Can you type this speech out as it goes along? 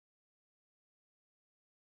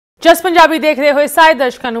जस पंजाबी देख रहे हुए सारे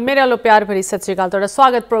दर्शकों को मेरे वालों प्यार भरी सत श्री अकाल। तुहाडा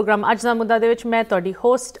स्वागत प्रोग्राम अज दा मुद्दा दे विच मैं तुहाडी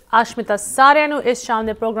होस्ट आशमिता सारिਆਂ ਨੂੰ इस शाम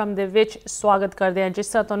के प्रोग्राम दे विच स्वागत करते हैं।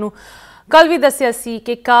 जिस तरह तुहानू कल भी दस्सिया सी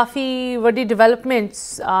कि काफ़ी वड्डी डिवेलपमेंट्स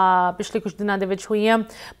पिछले कुछ दिनों के विच हुई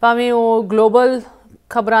भावें वो ग्लोबल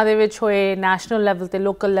खबरां दे विच होए नैशनल लैवल ते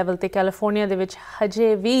लोकल लैवल ते कैलीफोर्निया दे विच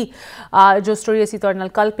हजे भी जो स्टोरी असीं तुहाडे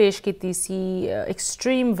नाल कल पेश कीती सी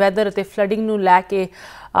एक्सट्रीम वैदर ते फ्लडिंग नूं लैके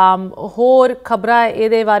होर खबरां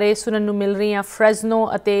इहदे बारे सुनन नूं मिल रही फ्रेजनो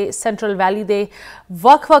अते सेंट्रल वैली दे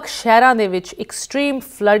वख-वख शहरां दे विच एक्सट्रीम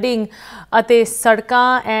फ्लडिंग अते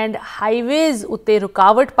सड़कां एंड हाईवेज़ उत्ते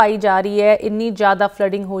रुकावट पाई जा रही है। इन्नी ज़्यादा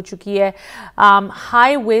फ्लडिंग हो चुकी है।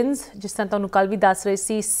 हाई विंड्स जिस तरह तुहानूं कल भी दस रहे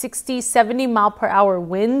सी 60-70 mile per hour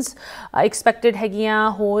winds expected हैगियां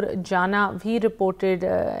होर जाना भी रिपोर्टेड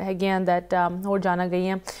हैगियां दैट होर जाना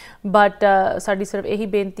गई बट साडी सिर्फ यही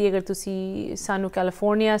बेनती अगर तुसी सानू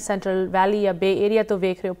कैलीफोर्निया सेंट्रल वैली या बे एरिया तो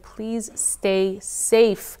वेख रहे हो please stay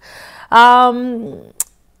safe.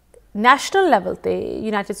 National level ते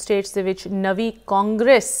यूनाइटेड स्टेट्स दे विच नवी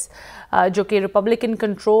कांग्रेस जो कि रिपब्लिकन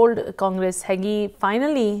कंट्रोल्ड कांग्रेस हैगी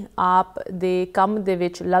फाइनली आप दे कम दे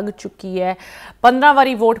विच लग चुकी है। 15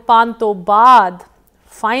 वारी वोट पाने तो बाद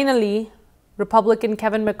फाइनली रिपब्लिकन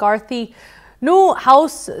केविन मैकार्थी नू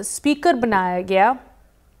हाउस स्पीकर बनाया गया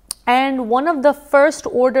and one of the first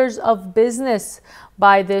orders of business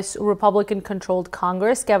by this Republican controlled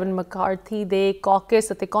Congress Kevin McCarthy de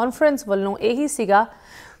caucus ਅਤੇ conference ਵੱਲੋਂ ਇਹੀ ਸੀਗਾ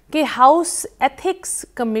ਕਿ ਹਾਊਸ ਐਥਿਕਸ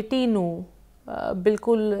ਕਮੇਟੀ ਨੂੰ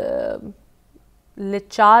ਬਿਲਕੁਲ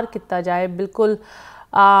ਲਿਚਾਰ ਕੀਤਾ ਜਾਏ, ਬਿਲਕੁਲ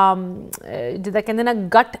ਜਿੱਦਾਂ ਕਹਿੰਦੇ ਨਾ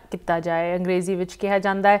ਗਟ ਕੀਤਾ ਜਾਏ, ਅੰਗਰੇਜ਼ੀ ਵਿੱਚ ਕਿਹਾ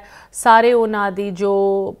ਜਾਂਦਾ ਹੈ। ਸਾਰੇ ਉਹਨਾਂ ਦੀ ਜੋ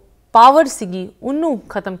पावर सीगी उन्नू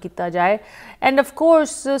खत्म किया जाए एंड ऑफ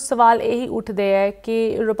कोर्स सवाल यही उठते हैं कि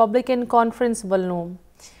रिपब्लिकन कॉन्फ्रेंस वालों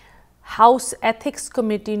हाउस एथिक्स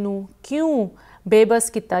कमेटी नू क्यों बेबस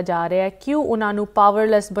किया जा रहा है, क्यों उन्होंने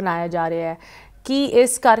पावरलैस बनाया जा रहा है कि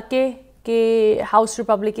इस करके कि हाउस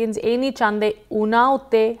रिपब्लिकन्स ये नहीं चाहते उन्होंने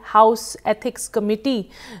उत्ते हाउस एथिक्स कमेटी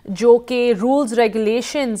जो कि रूल्स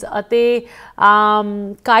रेगुलेशनस अते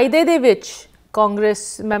कायदे दे विच कांग्रेस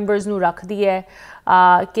मैंबर्स नू रखती है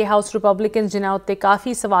कि हाउस रिपब्लिकन्स जिन्हां उत्ते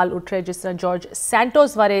काफ़ी सवाल उठ रहे जिस तरह जॉर्ज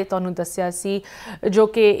सैंटोस बारे तुहानूं दस्सिया सी जो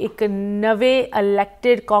कि एक नवे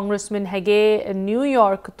इलैक्टेड कांग्रेसमैन हैगे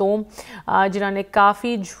न्यूयॉर्क तो जिन्हां ने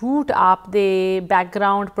काफ़ी झूठ आप दे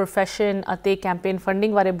बैकग्राउंड प्रोफैशन अते कैंपेन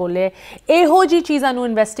फंडिंग बारे बोले। इहो जी चीज़ां नूं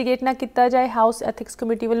इन्वैस्टिगेट ना किया जाए हाउस एथिक्स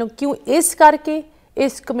कमेटी वालों क्यों इस करके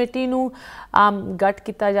इस कमेटी नूं गट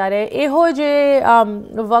किया जा रहा है। इहो जे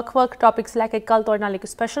वख-वख टॉपिक्स लैके कल तुहाडे नाल एक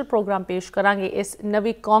स्पैशल प्रोग्राम पेश करांगे इस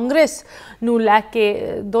नवी कांग्रेस नूं लैके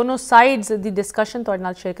दोनों साइड्स दी डिस्कशन तुहाडे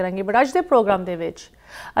नाल शेयर करांगे। बट अज दे प्रोग्राम दे विच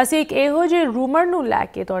असीं एक इहो जे रूमर नूं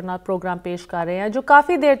लैके तुहाडे नाल प्रोग्राम पेश कर रहे हैं जो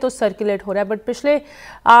काफ़ी देर तो सर्कुलेट हो रहा है बट पिछले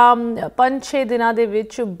 5-6 दिनों के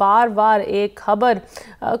विच बार-बार एक खबर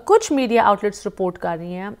कुछ मीडिया आउटलेट्स रिपोर्ट कर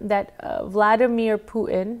रही हैं that Vladimir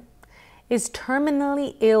Putin is terminally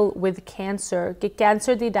ill with cancer कि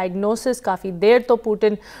कैंसर की डायग्नोसिस काफ़ी देर तो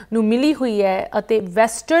पुटिन नूं मिली हुई है अते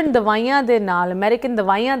वैसटर्न दवाइयां दे नाल अमेरिकन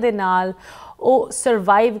दवाइयां दे नाल वो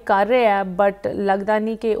सर्वाइव कर रहे हैं बट लगता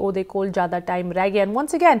नहीं कि उहदे कोल ज़्यादा टाइम रह गया। And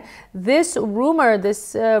once again this rumour this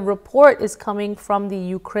report is coming from the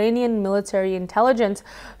Ukrainian military intelligence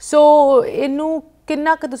सो इनू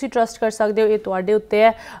किन्ना क तुसीं ट्रस्ट कर सकते हो ये तुहाडे उत्ते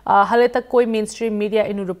है। हाले तक कोई मेन स्ट्रीम मीडिया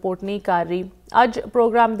इनू रिपोर्ट नहीं कर रही। अज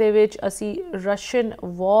प्रोग्राम दे विच असी रशियन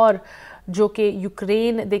वॉर जो कि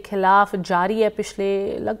यूक्रेन के खिलाफ जारी है पिछले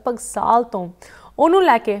लगभग साल तो उन्होंने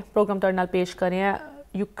लैके प्रोग्राम तुहाडे नाल पेश कर रहे हैं।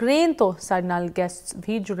 यूक्रेन तो साडे नाल गैस्ट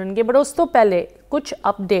भी जुड़नगे बट उस तो पहले कुछ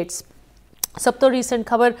अपडेट्स। सब तो रीसेंट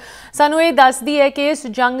खबर सानू ये दसदी है कि इस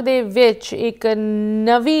जंग दे विच एक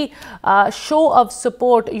नवी show off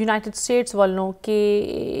support United states वालों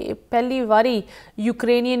कि पहली बारी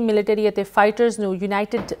यूक्रेनियन मिलिटरी अते फाइटर्स नू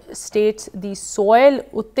यूनाइटेड स्टेट्स दी सॉयल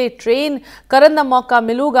उत्ते ट्रेन करन दा मौका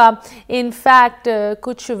मिलूगा। इन फैक्ट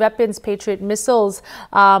कुछ वेपन्स पेट्रियट मिसल्स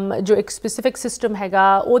जो एक स्पेसिफिक सिस्टम हैगा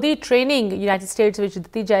ओदी ट्रेनिंग यूनाइटेड स्टेट्स विच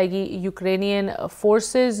दित्ती जाएगी यूक्रेनियन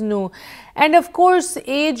फोर्सेस नू। एंड ऑफ कोर्स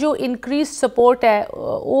ये जो इंक्रीज सपोर्ट है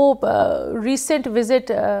वो recent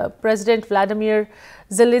visit president Vladimir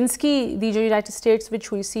Zelensky दी जो यूनाइटेड स्टेट्स विच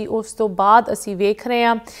हुई सी उस तो बाद असी वेख रहे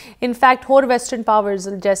हैं। इनफैक्ट होर वैसटर्न पावर्स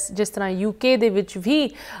जिस तरह यूके दे विच भी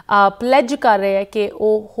प्लेज कर रहे हैं कि वो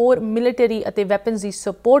होर मिलिटरी अते वैपन्स की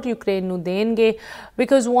सपोर्ट यूक्रेन नू देंगे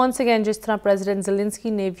बिकॉज वंस अगैन जिस तरह प्रेजिडेंट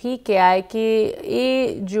ज़ेलेंस्की ने भी कहा है कि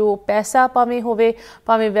ये जो पैसा भावें होवे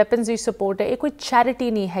भावें वैपन्स की सपोर्ट है ये कोई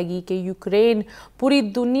चैरिटी नहीं हैगी कि यूक्रेन पूरी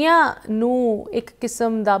दुनिया नू ਇੱਕ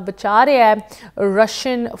ਕਿਸਮ ਦਾ ਬਚਾ ਰਿਹਾ ਹੈ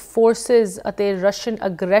ਰਸ਼ੀਅਨ ਫੋਰਸਿਸ ਅਤੇ ਰਸ਼ੀਅਨ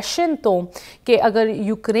ਅਗਰੈਸ਼ਨ ਤੋਂ ਕਿ ਅਗਰ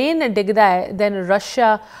ਯੂਕਰੇਨ ਡਿੱਗਦਾ ਹੈ ਦੈਨ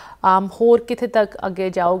ਰਸ਼ੀਆ ਹੋਰ ਕਿੱਥੇ ਤੱਕ ਅੱਗੇ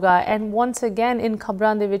ਜਾਊਗਾ। ਐਂਡ ਵਨਸ ਅਗੇਨ ਇਨ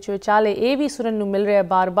ਖਬਰਾਂ ਦੇ ਵਿੱਚ ਵਿਚਾਲੇ ਇਹ ਵੀ ਸੁਣਨ ਨੂੰ ਮਿਲ ਰਿਹਾ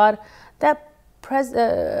ਬਾਰ-ਬਾਰ that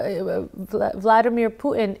Vladimir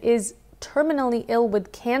Putin is terminally ill with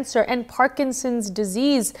cancer and Parkinson's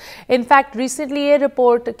disease. In fact, recently a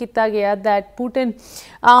report ਕੀਤਾ ਗਿਆ that Putin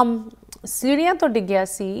ਸੀੜੀਆਂ ਤੋਂ ਡਿੱਗਿਆ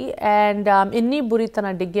ਸੀ ਐਂਡ ਇੰਨੀ ਬੁਰੀ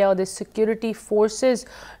ਤਰ੍ਹਾਂ ਡਿੱਗਿਆ ਉਹਦੇ ਸਿਕਿਉਰਿਟੀ ਫੋਰਸਿਸ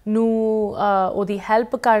ਨੂੰ ਉਹਦੀ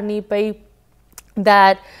ਹੈਲਪ ਕਰਨੀ ਪਈ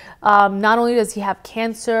that not only does he have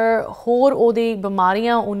cancer, ਹੋਰ ਉਹਦੀ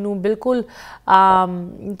ਬਿਮਾਰੀਆਂ ਉਹਨੂੰ ਬਿਲਕੁਲ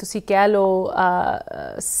ਤੁਸੀਂ ਕਹਿ ਲਓ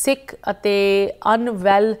ਸਿਕ ਅਤੇ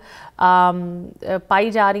ਅਨਵੈਲ ਪਾਈ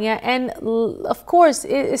ਜਾ ਰਹੀਆਂ। ਐਂਡ ਆਫ ਕੋਰਸ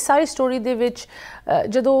ਇਸ ਸਾਰੀ ਸਟੋਰੀ ਦੇ ਵਿੱਚ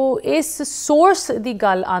ਜਦੋਂ ਇਸ ਸੋਰਸ ਦੀ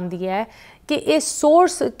ਗੱਲ ਆਉਂਦੀ ਹੈ ਕਿ ਇਹ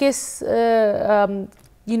ਸੋਰਸ ਕਿਸ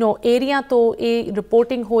ਏਰੀਆ ਤੋਂ ਇਹ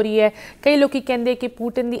ਰਿਪੋਰਟਿੰਗ ਹੋ ਰਹੀ ਹੈ। ਕਈ ਲੋਕੀ ਕਹਿੰਦੇ ਕਿ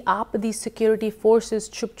ਪੁਟਿਨ ਦੀ ਆਪ ਦੀ ਸਿਕਿਉਰਿਟੀ ਫੋਰਸਿਸ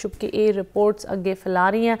ਛੁਪ ਕੇ ਇਹ ਰਿਪੋਰਟਸ ਅੱਗੇ ਫੈਲਾ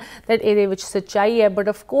ਰਹੀਆਂ ਦੈਟ ਇਹਦੇ ਵਿੱਚ ਸੱਚਾਈ ਹੈ। ਬਟ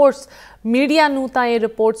ਆਫ ਕੋਰਸ ਮੀਡੀਆ ਨੂੰ ਤਾਂ ਇਹ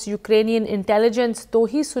ਰਿਪੋਰਟਸ ਯੂਕਰੇਨੀਅਨ ਇੰਟੈਲੀਜੈਂਸ ਤੋਂ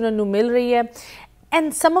ਹੀ ਸੁਣਨ ਨੂੰ ਮਿਲ ਰਹੀ ਹੈ।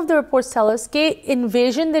 And some of the reports ਟੈਲ ਅਸ ਕਿ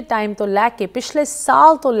ਇਨਵੇਜ਼ਨ ਦੇ ਟਾਈਮ ਤੋਂ ਲੈ ਕੇ ਪਿਛਲੇ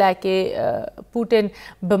ਸਾਲ ਤੋਂ ਲੈ ਕੇ ਪੁਟਿਨ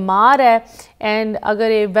ਬਿਮਾਰ ਹੈ ਐਂਡ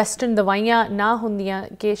ਅਗਰ ਇਹ ਵੈਸਟਰਨ ਦਵਾਈਆਂ ਨਾ ਹੁੰਦੀਆਂ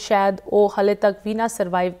ਕਿ ਸ਼ਾਇਦ ਉਹ ਹਾਲੇ ਤੱਕ ਵੀ ਨਾ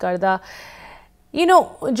ਸਰਵਾਈਵ ਕਰਦਾ।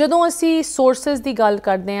 ਜਦੋਂ ਅਸੀਂ ਸੋਰਸਿਸ ਦੀ ਗੱਲ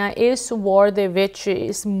ਕਰਦੇ ਹਾਂ ਇਸ ਵਾਰ ਦੇ ਵਿੱਚ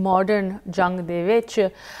ਇਸ ਮਾਡਰਨ ਜੰਗ ਦੇ ਵਿੱਚ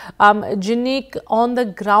ਜਿੰਨੀ ਔਨ ਦ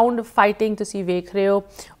ਗਰਾਊਂਡ ਫਾਈਟਿੰਗ ਤੁਸੀਂ ਵੇਖ ਰਹੇ ਹੋ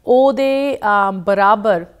ਉਹਦੇ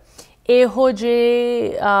ਬਰਾਬਰ ਇਹੋ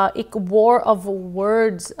ਜਿਹੇ ਇੱਕ ਵਾਰ ਆਫ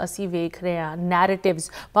ਵਰਡਸ ਅਸੀਂ ਵੇਖ ਰਹੇ ਹਾਂ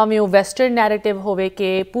ਨੈਰੇਟਿਵਸ ਭਾਵੇਂ ਉਹ ਵੈਸਟਰਨ ਨੈਰੇਟਿਵ ਹੋਵੇ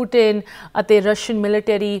ਕਿ ਪੁਟਿਨ ਅਤੇ ਰਸ਼ੀਅਨ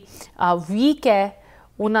ਮਿਲਟਰੀ ਵੀਕ ਹੈ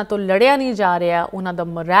ਉਹਨਾਂ ਤੋਂ ਲੜਿਆ ਨਹੀਂ ਜਾ ਰਿਹਾ ਉਹਨਾਂ ਦਾ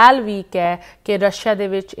ਮੋਰਲ ਵੀਕ ਹੈ ਕਿ ਰਸ਼ੀਆ ਦੇ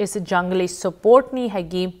ਵਿੱਚ ਇਸ ਜੰਗ ਲਈ ਸਪੋਰਟ ਨਹੀਂ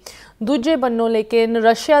ਹੈਗੀ। ਦੂਜੇ ਬੰਨੋਂ ਲੇਕਿਨ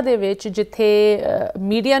ਰਸ਼ੀਆ ਦੇ ਵਿੱਚ ਜਿੱਥੇ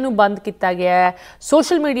ਮੀਡੀਆ ਨੂੰ ਬੰਦ ਕੀਤਾ ਗਿਆ ਹੈ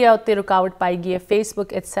ਸੋਸ਼ਲ ਮੀਡੀਆ ਉੱਤੇ ਰੁਕਾਵਟ ਪਾਈ ਗਈ ਹੈ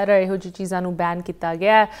ਫੇਸਬੁੱਕ ਐਟਸੈਟਰਾ ਇਹੋ ਜਿਹੀ ਚੀਜ਼ਾਂ ਨੂੰ ਬੈਨ ਕੀਤਾ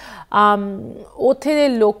ਗਿਆ ਉੱਥੇ ਦੇ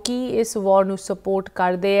ਲੋਕੀ ਇਸ ਵਾਰ ਨੂੰ ਸਪੋਰਟ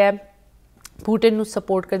ਕਰਦੇ ਹੈ ਪੁਟਿਨ ਨੂੰ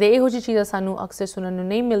ਸਪੋਰਟ ਕਰਦੇ ਇਹੋ ਜਿਹੀ ਚੀਜ਼ਾਂ ਸਾਨੂੰ ਅਕਸਰ ਸੁਣਨ ਨੂੰ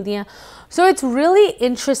ਨਹੀਂ ਮਿਲਦੀਆਂ। So it's really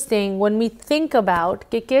interesting one we think about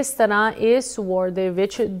ਕਿ ਕਿਸ ਤਰ੍ਹਾਂ ਇਸ ਵਾਰ ਦੇ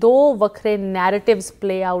ਵਿੱਚ ਦੋ ਵੱਖਰੇ ਨੈਰੇਟਿਵਸ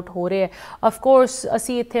ਪਲੇ ਆਊਟ ਹੋ ਰਹੇ ਹੈ। ਆਫ ਕੋਰਸ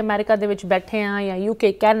ਅਸੀਂ ਇੱਥੇ ਅਮਰੀਕਾ ਦੇ ਵਿੱਚ ਬੈਠੇ ਹਾਂ ਜਾਂ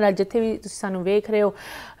UK ਕੈਨੇਡਾ ਜਿੱਥੇ ਵੀ ਤੁਸੀਂ ਸਾਨੂੰ ਵੇਖ ਰਹੇ ਹੋ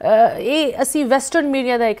ਇਹ ਅਸੀਂ ਵੈਸਟਰਨ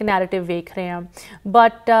ਮੀਡੀਆ ਦਾ ਇੱਕ ਨੈਰੇਟਿਵ ਵੇਖ ਰਹੇ ਹਾਂ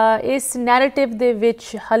ਬਟ ਇਸ ਨੈਰੇਟਿਵ ਦੇ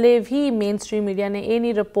ਵਿੱਚ ਹਲੇ ਵੀ ਮੇਨ ਸਟ੍ਰੀਮ ਮੀਡੀਆ ਨੇ ਇਹ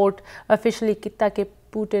ਨਹੀਂ ਰਿਪੋਰਟ ਅਫੀਸ਼ੀਅਲੀ ਕੀਤਾ ਕਿ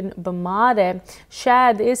ਪੁਟਿਨ ਬਿਮਾਰ ਹੈ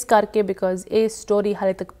ਸ਼ਾਇਦ ਇਸ ਕਰਕੇ ਬਿਕਾਜ਼ ਇਹ ਸਟੋਰੀ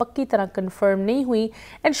ਹਾਲੇ ਤੱਕ ਪੱਕੀ ਤਰ੍ਹਾਂ ਕਨਫਰਮ ਨਹੀਂ ਹੋਈ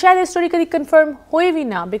ਐਂਡ ਸ਼ਾਇਦ ਇਹ ਸਟੋਰੀ ਕਦੀ ਕਨਫਰਮ ਹੋਏ ਵੀ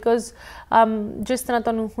ਨਾ ਬਿਕਾਜ਼ ਜਿਸ ਤਰ੍ਹਾਂ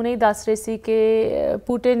ਤੁਹਾਨੂੰ ਹੁਣੇ ਦੱਸ ਰਹੇ ਸੀ ਕਿ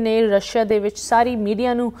ਪੁਟਿਨ ਨੇ ਰਸ਼ੀਆ ਦੇ ਵਿੱਚ ਸਾਰੀ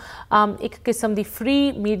ਮੀਡੀਆ ਨੂੰ ਇੱਕ ਕਿਸਮ ਦੀ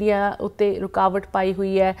ਫ੍ਰੀ ਮੀਡੀਆ ਉੱਤੇ ਰੁਕਾਵਟ ਪਾਈ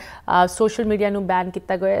ਹੋਈ ਹੈ ਸੋਸ਼ਲ ਮੀਡੀਆ ਨੂੰ ਬੈਨ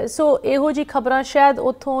ਕੀਤਾ ਗਿਆ ਹੈ। ਸੋ ਇਹੋ ਜਿਹੀ ਖਬਰਾਂ ਸ਼ਾਇਦ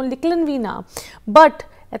ਉੱਥੋਂ ਨਿਕਲਣ ਵੀ ਨਾ but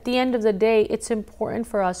at the end of the day it's important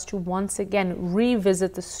for us to once again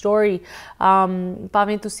revisit the story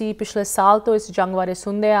ਭਾਵੇਂ ਤੁਸੀਂ ਪਿਛਲੇ ਸਾਲ ਤੋਂ ਇਸ ਜੰਗ ਬਾਰੇ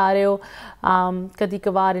ਸੁਣਦੇ ਆ ਰਹੇ ਹੋ ਕਦੀ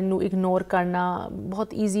ਕਵਾਰ ਇਹਨੂੰ ਇਗਨੋਰ ਕਰਨਾ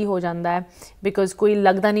ਬਹੁਤ ਈਜ਼ੀ ਹੋ ਜਾਂਦਾ ਹੈ ਬਿਕਾਜ਼ ਕੋਈ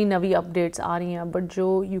ਲੱਗਦਾ ਨਹੀਂ ਨਵੀਂ ਅਪਡੇਟਸ ਆ ਰਹੀਆਂ ਬਟ ਜੋ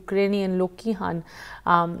ਯੂਕਰੇਨੀਅਨ ਲੋਕੀ ਹਨ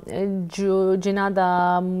ਜੋ ਜਿਨ੍ਹਾਂ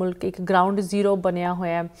ਦਾ ਮੁਲਕ ਇੱਕ ਗਰਾਊਂਡ ਜ਼ੀਰੋ ਬਣਿਆ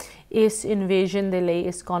ਹੋਇਆ ਇਸ ਇਨਵੇਜ਼ਨ ਦੇ ਲਈ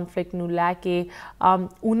ਇਸ ਕੌਨਫਲਿਕਟ ਨੂੰ ਲੈ ਕੇ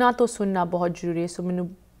ਉਹਨਾਂ ਤੋਂ ਸੁਣਨਾ ਬਹੁਤ ਜ਼ਰੂਰੀ ਹੈ। ਸੋ ਮੈਨੂੰ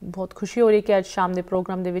ਬਹੁਤ ਖੁਸ਼ੀ ਹੋ ਰਹੀ ਕਿ ਅੱਜ ਸ਼ਾਮ ਦੇ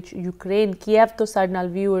ਪ੍ਰੋਗਰਾਮ ਦੇ ਵਿੱਚ ਯੂਕਰੇਨ ਕੀਵ ਤੋਂ ਸਾਡੇ ਨਾਲ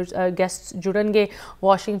ਵਿਊਅਰਸ ਗੈਸਟਸ ਜੁੜਨਗੇ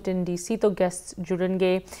ਵਾਸ਼ਿੰਗਟਨ DC ਤੋਂ ਗੈਸਟਸ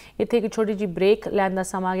ਜੁੜਨਗੇ ਇੱਥੇ ਇੱਕ ਛੋਟੀ ਜਿਹੀ ਬ੍ਰੇਕ ਲੈਣ ਦਾ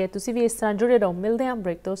ਸਮਾਂ ਆ ਗਿਆ ਤੁਸੀਂ ਵੀ ਇਸ ਤਰ੍ਹਾਂ ਜੁੜੇ ਰਹੋ ਮਿਲਦੇ ਹਾਂ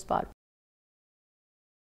ਬ੍ਰੇਕ ਤੋਂ ਉਸ ਪਾਰ।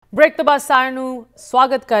 ਬ੍ਰੇਕ ਤੋਂ ਬਾਅਦ ਸਾਰਿਆਂ ਨੂੰ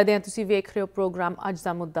ਸਵਾਗਤ ਕਰਦੇ ਹਾਂ ਤੁਸੀਂ ਵੇਖ ਰਹੇ ਹੋ ਪ੍ਰੋਗਰਾਮ ਅੱਜ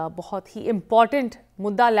ਦਾ ਮੁੱਦਾ ਬਹੁਤ ਹੀ ਇੰਪੋਰਟੈਂਟ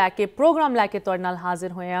ਮੁੱਦਾ ਲੈ ਕੇ ਪ੍ਰੋਗਰਾਮ ਲੈ ਕੇ ਤੁਹਾਡੇ ਨਾਲ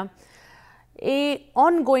ਹਾਜ਼ਰ ਹੋਏ ਹਾਂ। ਇਹ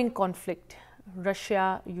ਔਨਗੋਇੰਗ ਕੌਨਫਲਿਕਟ ਰਸ਼ੀਆ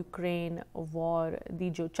ਯੂਕਰੇਨ ਵਾਰ ਦੀ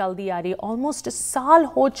ਜੋ ਚੱਲਦੀ ਆ ਰਹੀ ਆਲਮੋਸਟ ਸਾਲ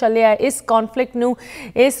ਹੋ ਚੱਲਿਆ ਇਸ ਕੌਨਫਲਿਕਟ ਨੂੰ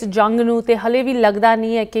ਇਸ ਜੰਗ ਨੂੰ ਤੇ ਹਲੇ ਵੀ ਲੱਗਦਾ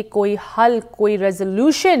ਨਹੀਂ ਹੈ ਕਿ ਕੋਈ ਹੱਲ ਕੋਈ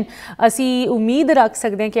ਰੈਜ਼ੋਲੂਸ਼ਨ ਅਸੀਂ ਉਮੀਦ ਰੱਖ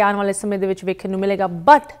ਸਕਦੇ ਹਾਂ ਕਿ ਆਉਣ ਵਾਲੇ ਸਮੇਂ ਦੇ ਵਿੱਚ ਵੇਖਣ ਨੂੰ ਮਿਲੇਗਾ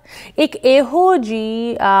ਬਟ ਇੱਕ ਇਹੋ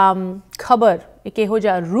ਜਿਹੀ ਖਬਰ ਇੱਕ ਇਹੋ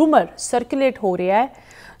ਜਿਹਾ ਰੂਮਰ ਸਰਕੂਲੇਟ ਹੋ ਰਿਹਾ ਹੈ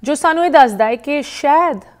ਜੋ ਸਾਨੂੰ ਇਹ ਦੱਸਦਾ ਹੈ ਕਿ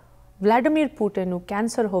ਸ਼ਾਇਦ ਵਲਾਡੀਮੀਰ ਪੁਟਿਨ ਨੂੰ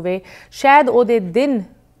ਕੈਂਸਰ ਹੋਵੇ ਸ਼ਾਇਦ ਉਹਦੇ ਦਿਨ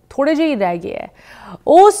ਥੋੜ੍ਹੇ ਜਿਹੇ ਹੀ ਰਹਿ ਗਏ ਹੈ।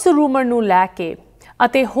 ਉਸ ਰੂਮਰ ਨੂੰ ਲੈ ਕੇ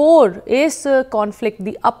ਅਤੇ ਹੋਰ ਇਸ ਕੌਨਫਲਿਕਟ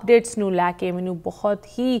ਦੀ ਅਪਡੇਟਸ ਨੂੰ ਲੈ ਕੇ ਮੈਨੂੰ ਬਹੁਤ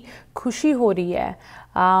ਹੀ ਖੁਸ਼ੀ ਹੋ ਰਹੀ ਹੈ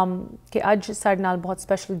ਕਿ ਅੱਜ ਸਾਡੇ ਨਾਲ ਬਹੁਤ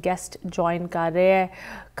ਸਪੈਸ਼ਲ ਗੈਸਟ ਜੁਆਇਨ ਕਰ ਰਹੇ ਹੈ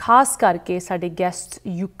ਖਾਸ ਕਰਕੇ ਸਾਡੇ ਗੈਸਟ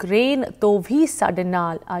ਯੂਕਰੇਨ ਤੋਂ ਵੀ ਸਾਡੇ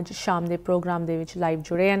ਨਾਲ ਅੱਜ ਸ਼ਾਮ ਦੇ ਪ੍ਰੋਗਰਾਮ ਦੇ ਵਿੱਚ ਲਾਈਵ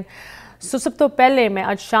ਜੁੜੇ ਹਨ। ਸੋ ਸਭ ਤੋਂ ਪਹਿਲੇ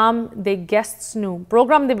ਮੈਂ ਅੱਜ ਸ਼ਾਮ ਦੇ ਗੈਸਟਸ ਨੂੰ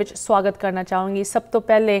ਪ੍ਰੋਗਰਾਮ ਦੇ ਵਿੱਚ ਸਵਾਗਤ ਕਰਨਾ ਚਾਹਾਂਗੀ। ਸਭ ਤੋਂ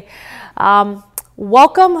ਪਹਿਲੇ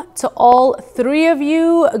Welcome to all three of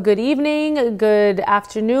you. Good evening, good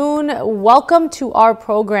afternoon. Welcome to our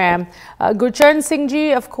program. Gurcharan Singh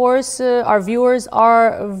ji, of course, our viewers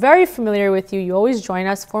are very familiar with you. You always join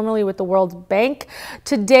us, formerly with the World Bank.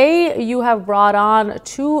 Today, you have brought on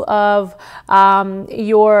two of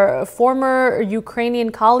your former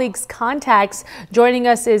Ukrainian colleagues, contacts. Joining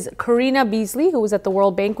us is Karina Beasley, who was at the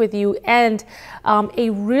World Bank with you, and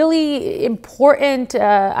a really important,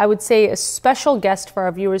 I would say, a special guest for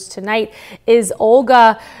our viewers tonight is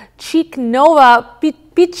Olga Pichnikova,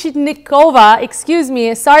 excuse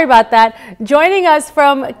me, sorry about that, joining us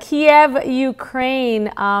from Kiev,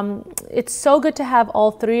 Ukraine. It's so good to have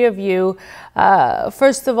all three of you.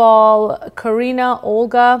 First of all, Karina,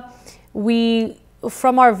 Olga,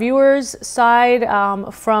 from our viewers' side,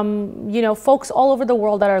 from folks all over the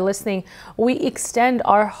world that are listening, we extend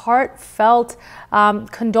our heartfelt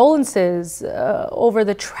condolences over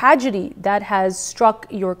the tragedy that has struck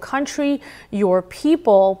your country, your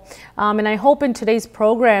people. And I hope in today's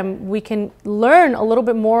program we can learn a little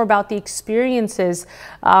bit more about the experiences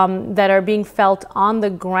that are being felt on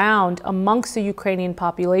the ground amongst the Ukrainian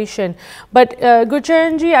population. But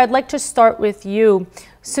Gurcharanji, I'd like to start with you.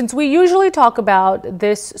 Since we usually talk about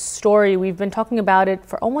this story, we've been talking about it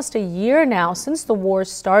for almost a year now, since the war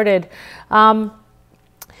started. When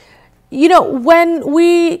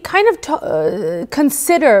we kind of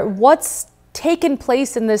consider what's taken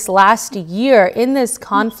place in this last year, in this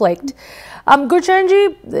conflict,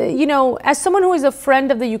 Gurcharanji, as someone who is a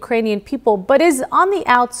friend of the Ukrainian people, but is on the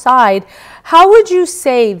outside, how would you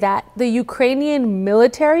say that the Ukrainian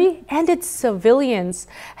military and its civilians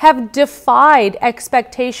have defied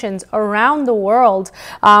expectations around the world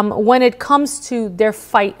when it comes to their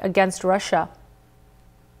fight against Russia?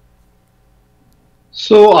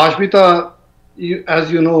 So, Aashmeeta,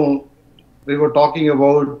 as you know, we were talking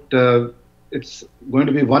about it's going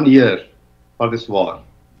to be 1 year for this war.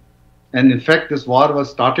 And in fact, this war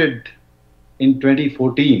was started in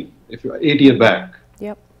 2014, 8 years back.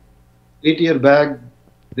 Yep. 8 years back,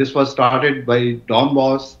 this was started by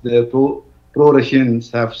Donbass. The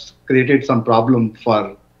pro-Russians have created some problem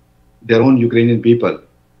for their own Ukrainian people,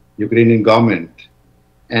 Ukrainian government.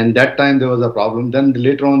 And that time there was a problem. Then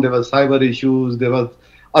later on there was cyber issues, there was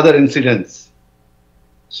other incidents.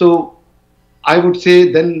 So I would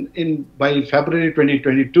say then by February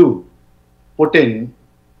 2022, Putin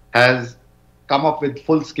has come up with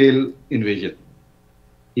full-scale invasion.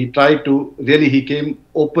 He tried to, he came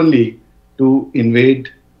openly to invade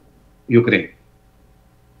Ukraine.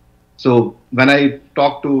 So when I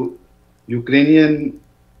talk to Ukrainian,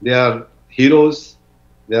 they are heroes,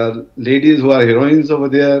 there are ladies who are heroines over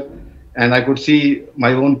there, and I could see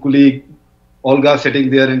my own colleague, Olga, sitting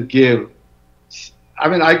there in Kiev. I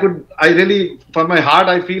mean, I really, from my heart,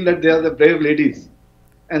 I feel that they are the brave ladies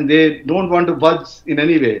and they don't want to budge in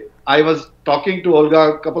any way. I was talking to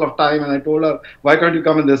Olga a couple of times and I told her, why can't you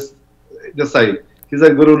come in this side? She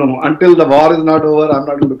said, Guru, no, until the war is not over, I'm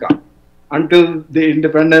not going to come. Until the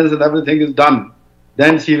independence and everything is done,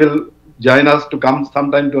 then she will join us to come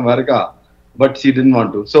sometime to America. But she didn't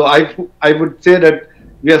want to. So I would say that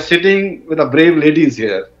we are sitting with a brave ladies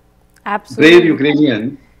here. Absolutely. Brave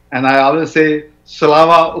Ukrainian. And I always say,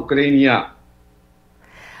 Slava Ukrainia.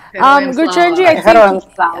 Gurcharanji,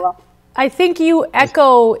 I think you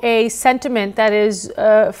echo a sentiment that is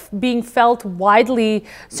being felt widely,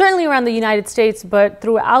 certainly around the United States, but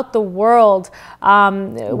throughout the world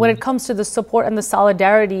when it comes to the support and the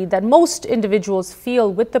solidarity that most individuals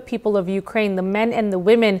feel with the people of Ukraine, the men and the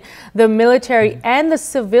women, the military and the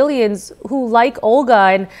civilians who, like Olga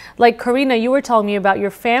and like Karina, you were telling me about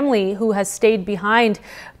your family who has stayed behind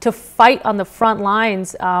to fight on the front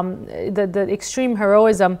lines, the extreme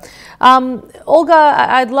heroism. Olga,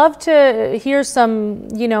 I'd love to hear some,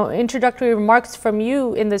 introductory remarks from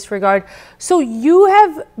you in this regard. So you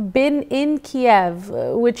have been in Kiev,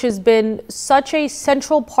 which has been such a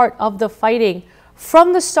central part of the fighting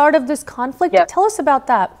from the start of this conflict. Yeah. Tell us about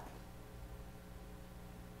that.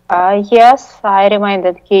 Yes, I remained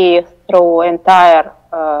in Kiev through entire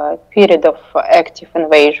period of active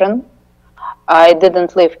invasion. I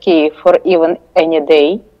didn't leave Kiev for even any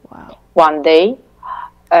day. Wow. 1 day.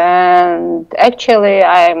 And actually,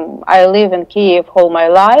 I live in Kiev all my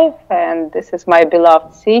life, and this is my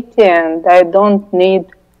beloved city, and I don't need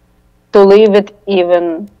to leave it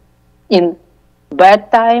even in bad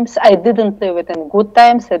times. I didn't leave it in good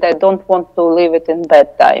times, and I don't want to leave it in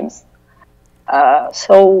bad times.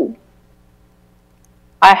 So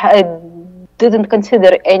I didn't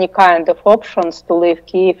consider any kind of options to leave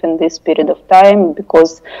Kiev in this period of time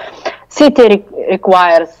because city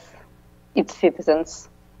requires its citizens.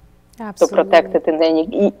 to protect it in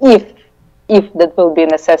any if that will be a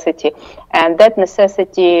necessity. And that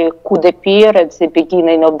necessity could appear at the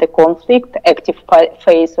beginning of the conflict, active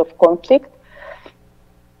phase of conflict.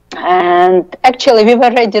 And actually, we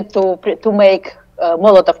were ready to make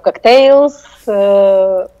Molotov cocktails.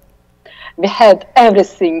 We had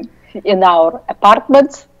everything in our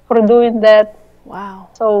apartments for doing that. Wow.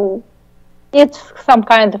 So it's some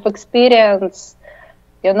kind of experience.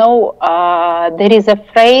 You know, there is a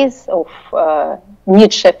phrase of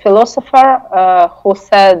Nietzsche philosopher who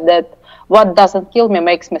said that what doesn't kill me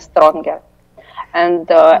makes me stronger. And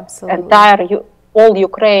all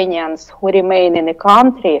Ukrainians who remain in the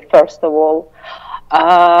country, first of all,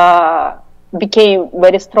 became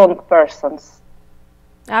very strong persons.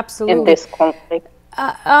 Absolutely. In this conflict.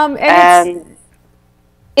 And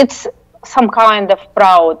it's some kind of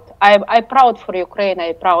proud. I'm proud for Ukraine.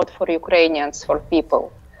 I'm proud for Ukrainians, for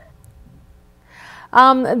people.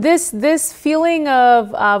 This feeling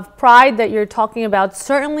of pride that you're talking about,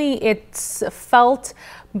 certainly it's felt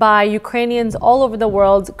by Ukrainians all over the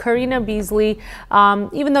world. Karina Beasley,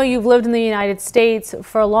 even though you've lived in the United States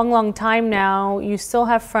for a long time now, you still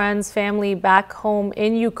have friends, family back home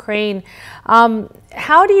in Ukraine.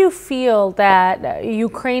 How do you feel that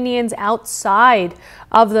Ukrainians outside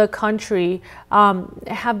of the country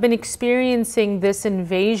have been experiencing this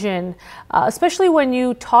invasion, especially when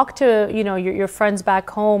you talk to your friends back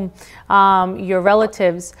home, your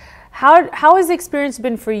relatives? How has the experience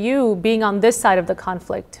been for you being on this side of the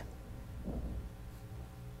conflict?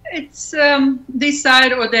 It's this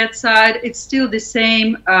side or that side, it's still the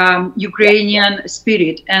same Ukrainian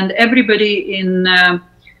spirit, and everybody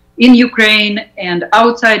in Ukraine and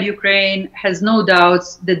outside Ukraine has no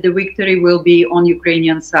doubts that the victory will be on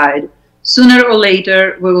Ukrainian side. Sooner or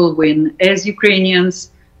later, we will win as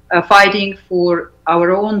Ukrainians fighting for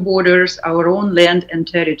our own borders, our own land and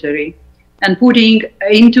territory, and putting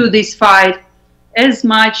into this fight as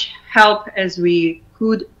much help as we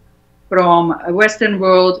could from the Western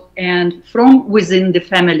world and from within the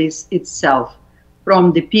families itself,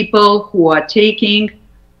 from the people who are taking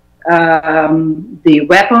the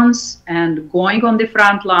weapons and going on the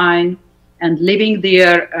front line and leaving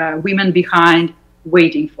their women behind,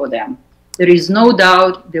 waiting for them. There is no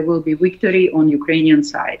doubt there will be victory on Ukrainian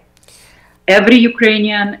side. Every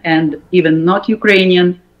Ukrainian and even not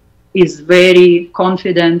Ukrainian is very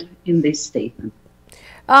confident in this statement.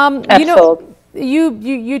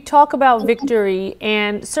 You talk about victory,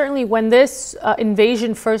 and certainly when this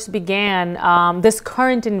invasion first began, this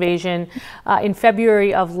current invasion in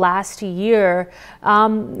February of last year,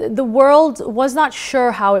 the world was not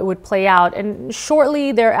sure how it would play out, and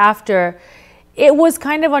shortly thereafter it was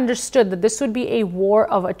kind of understood that this would be a war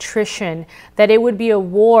of attrition, that it would be a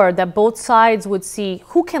war that both sides would see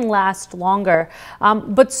who can last longer.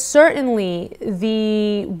 But certainly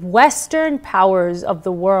the Western powers of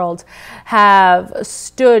the world have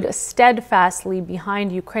stood steadfastly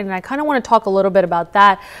behind Ukraine. And I kind of want to talk a little bit about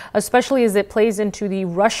that, especially as it plays into the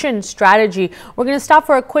Russian strategy. We're going to stop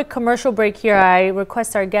for a quick commercial break here. I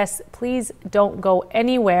request our guests, please don't go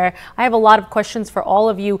anywhere. I have a lot of questions for all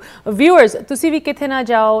of you viewers. ਤੁਸੀਂ ਵੀ ਕਿਥੇ ਨਾ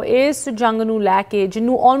ਜਾਓ ਇਸ ਜੰਗ ਨੂੰ ਲੈ ਕੇ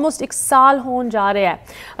ਜਿਹਨੂੰ almost 1 ਸਾਲ ਹੋਣ ਜਾ ਰਿਹਾ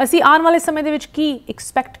ਹੈ। ਅਸੀਂ ਆਉਣ ਵਾਲੇ ਸਮੇਂ ਦੇ ਵਿੱਚ ਕੀ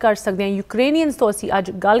ਐਕਸਪੈਕਟ ਕਰ ਸਕਦੇ ਹਾਂ ਯੂਕਰੇਨੀਅਨਸ ਤੋਂ ਅਸੀਂ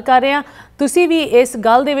ਅੱਜ ਗੱਲ ਕਰ ਰਹੇ ਹਾਂ। ਤੁਸੀਂ ਵੀ ਇਸ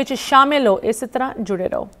ਗੱਲ ਦੇ ਵਿੱਚ ਸ਼ਾਮਿਲ ਹੋ, ਇਸੇ ਤਰ੍ਹਾਂ ਜੁੜੇ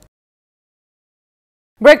ਰਹੋ।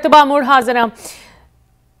 ਬ੍ਰੇਕ ਤੋਂ ਬਾਅਦ ਮੁੜ ਹਾਜ਼ਰ ਹਾਂ।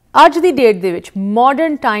 ਅੱਜ ਦੀ ਡੇਟ ਦੇ ਵਿੱਚ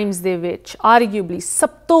ਮਾਡਰਨ ਟਾਈਮਸ ਦੇ ਵਿੱਚ ਆਰਗੂਏਬਲੀ ਸਭ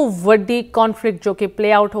ਤੋਂ ਵੱਡੀ ਕੌਨਫਲਿਕਟ ਜੋ ਕਿ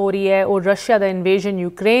ਪਲੇ ਆਊਟ ਹੋ ਰਹੀ ਹੈ ਉਹ ਰਸ਼ੀਆ ਦਾ ਇਨਵੇਜਨ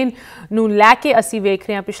ਯੂਕਰੇਨ ਨੂੰ ਲੈ ਕੇ ਅਸੀਂ ਵੇਖ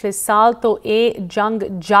ਰਹੇ ਹਾਂ। ਪਿਛਲੇ ਸਾਲ ਤੋਂ ਇਹ ਜੰਗ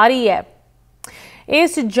ਜਾਰੀ ਹੈ।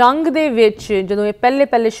 ਇਸ ਜੰਗ ਦੇ ਵਿੱਚ ਜਦੋਂ ਇਹ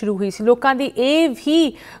ਪਹਿਲੇ ਸ਼ੁਰੂ ਹੋਈ ਸੀ ਲੋਕਾਂ ਦੀ ਇਹ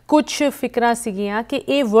ਵੀ ਕੁਝ ਫਿਕਰਾਂ ਸੀਗੀਆਂ ਕਿ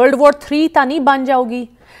ਇਹ ਵਰਲਡ ਵਾਰ 3 ਤਾਂ ਨਹੀਂ ਬਣ ਜਾਊਗੀ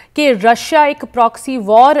ਕਿ ਰਸ਼ੀਆ ਇੱਕ ਪ੍ਰੌਕਸੀ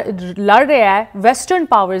ਵਾਰ ਲੜ ਰਿਹਾ ਹੈ ਵੈਸਟਰਨ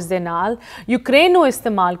ਪਾਵਰਸ ਦੇ ਨਾਲ ਯੂਕਰੇਨ ਨੂੰ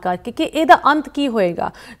ਇਸਤੇਮਾਲ ਕਰਕੇ ਕਿ ਇਹਦਾ ਅੰਤ ਕੀ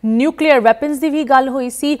ਹੋਏਗਾ। ਨਿਊਕਲੀਅਰ ਵੈਪਨਸ ਦੀ ਵੀ ਗੱਲ ਹੋਈ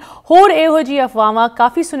ਸੀ, ਹੋਰ ਇਹੋ ਜਿਹੀ ਅਫਵਾਹਾਂ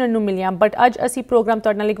ਕਾਫੀ ਸੁਣਨ ਨੂੰ ਮਿਲੀਆਂ। ਬਟ ਅੱਜ ਅਸੀਂ ਪ੍ਰੋਗਰਾਮ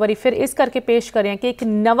ਤੁਹਾਡੇ ਨਾਲ ਇੱਕ ਵਾਰੀ ਫਿਰ ਇਸ ਕਰਕੇ ਪੇਸ਼ ਕਰ ਰਹੇ ਹਾਂ ਕਿ ਇੱਕ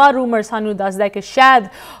ਨਵਾਂ ਰੂਮਰ ਸਾਨੂੰ ਦੱਸਦਾ ਹੈ ਕਿ ਸ਼ਾਇਦ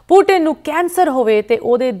ਪੁਟਿਨ ਨੂੰ ਕੈਂਸਰ ਹੋਵੇ ਤੇ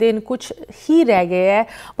ਉਹਦੇ ਦਿਨ ਕੁਝ ਹੀ ਰਹਿ ਗਏ ਹੈ।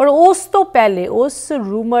 ਪਰ ਉਸ ਤੋਂ ਪਹਿਲੇ ਉਸ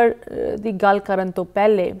ਰੂਮਰ ਦੀ ਗੱਲ ਕਰਨ ਤੋਂ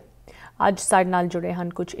ਪਹਿਲੇ ਅੱਜ ਸਾਡੇ ਨਾਲ ਜੁੜੇ ਹਨ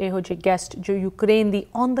ਕੁਝ ਇਹੋ ਜਿਹੇ ਗੈਸਟ ਜੋ Ukraine the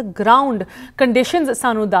on the ground conditions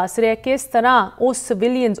ਸਾਨੂੰ ਦੱਸ ਰਿਹਾ ਕਿਸ ਤਰ੍ਹਾਂ ਉਹ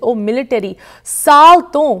ਸਿਵਿਲੀਅਨਸ ਉਹ ਮਿਲਟਰੀ ਸਾਲ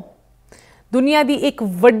ਤੋਂ ਦੁਨੀਆ ਦੀ ਇੱਕ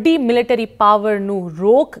ਵੱਡੀ ਮਿਲਟਰੀ ਪਾਵਰ ਨੂੰ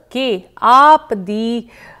ਰੋਕ ਕੇ ਆਪ ਦੀ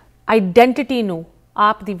ਆਈਡੈਂਟਿਟੀ ਨੂੰ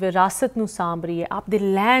ਆਪ ਦੀ ਵਿਰਾਸਤ ਨੂੰ ਸਾਂਭ ਰਹੀ ਹੈ, ਆਪ ਦੇ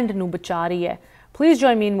ਲੈਂਡ ਨੂੰ ਬਚਾ ਰਹੀ ਹੈ। Please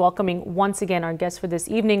join me in welcoming once again our guests for this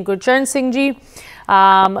evening, Gurcharan Singh ji,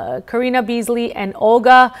 Karina Beasley and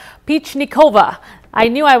Olga Pichnikova. I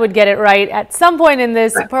knew I would get it right at some point in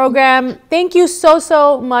this program. Thank you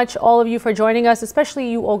so much, all of you, for joining us, especially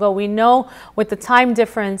you, Olga. We know with the time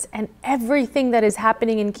difference and everything that is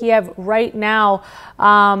happening in Kiev right now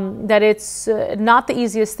that it's not the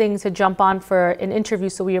easiest thing to jump on for an interview,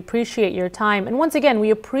 so we appreciate your time. And once again,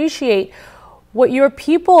 we appreciate what your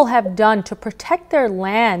people have done to protect their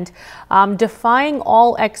land, defying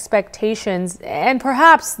all expectations. And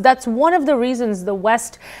perhaps that's one of the reasons the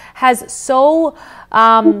West has so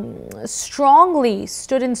strongly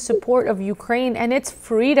stood in support of Ukraine and its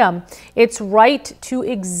freedom, its right to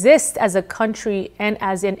exist as a country and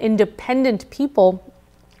as an independent people.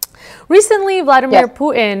 Recently, Vladimir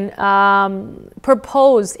Putin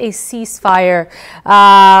proposed a ceasefire,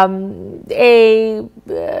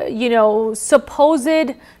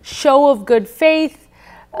 supposed show of good faith.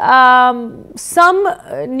 Some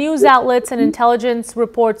news outlets and intelligence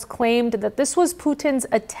reports claimed that this was Putin's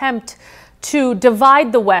attempt to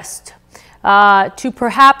divide the West, to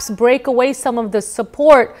perhaps break away some of the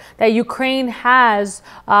support that Ukraine has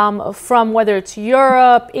from whether it's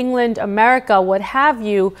Europe, England, America, what have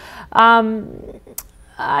you.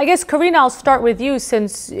 I guess, Karina, I'll start with you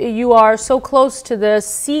since you are so close to the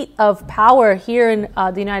seat of power here in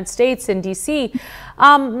the United States, in D.C.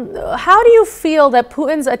 How do you feel that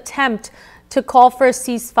Putin's attempt to call for a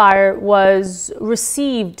ceasefire was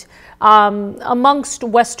received amongst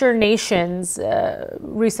Western nations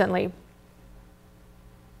recently?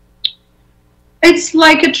 It's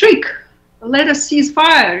like a trick. Let us cease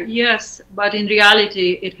fire, yes, but in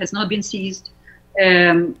reality it has not been seized.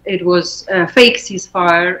 It was a fake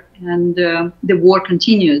ceasefire, and the war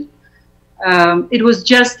continued. It was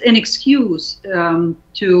just an excuse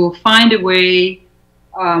to find a way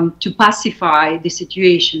to pacify the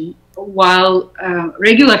situation, while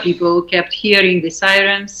regular people kept hearing the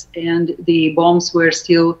sirens and the bombs were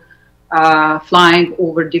still flying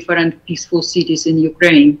over different peaceful cities in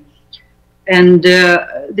Ukraine. And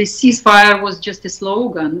the ceasefire was just a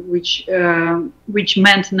slogan, which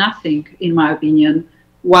meant nothing, in my opinion.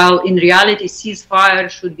 While in reality, ceasefire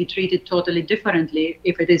should be treated totally differently.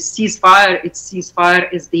 If it is ceasefire, it's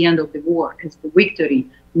ceasefire as the end of the war, as the victory,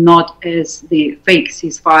 not as the fake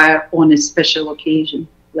ceasefire on a special occasion,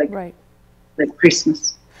 like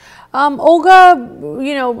Christmas. Olga,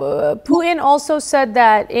 Putin also said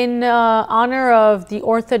that in honor of the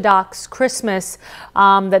Orthodox Christmas,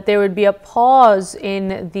 that there would be a pause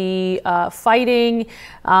in the fighting.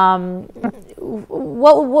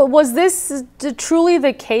 Was this truly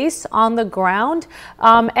the case on the ground?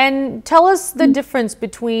 And tell us the difference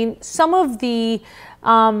between some of the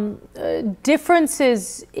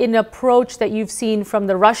differences in approach that you've seen from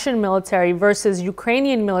the Russian military versus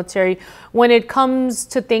Ukrainian military when it comes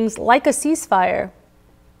to things like a ceasefire?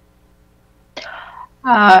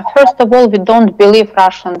 First of all, we don't believe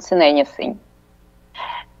Russians in anything.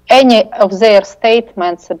 Any of their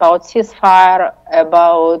statements about ceasefire,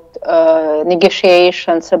 about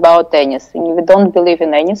negotiations, about anything, we don't believe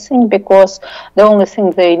in anything, because the only thing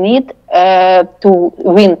they need to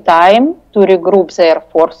win time, to regroup their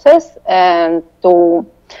forces and to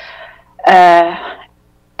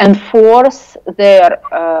enforce their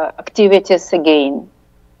activities again.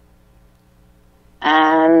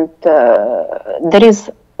 And there is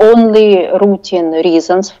only routine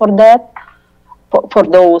reasons for that, for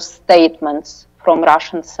those statements from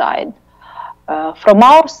Russian side. From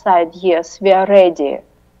our side, yes, we are ready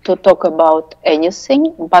to talk about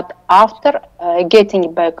anything, but after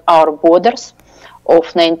getting back our borders of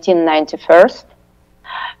 1991,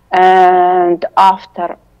 and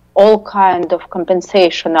after all kind of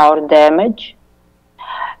compensation our damage,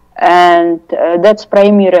 and that's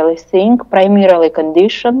primarily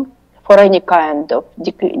condition for any kind of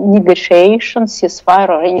negotiation, ceasefire,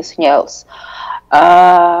 or anything else.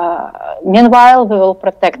 Meanwhile, we will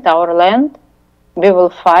protect our land, we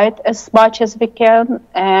will fight as much as we can,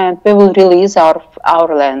 and we will release our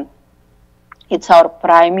land. It's our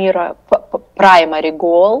primary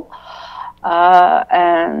goal,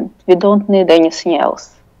 and we don't need anything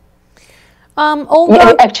else.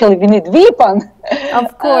 Olga, actually, we need weapon.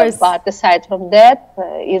 Of course. But aside from that,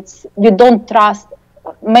 we don't trust.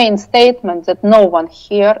 Main statement that no one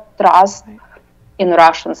here trusts in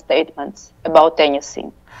Russian statements about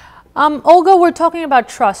anything. Olga, we're talking about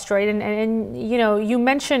trust, right? And you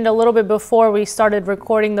mentioned a little bit before we started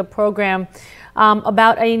recording the program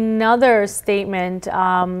about another statement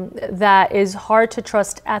that is hard to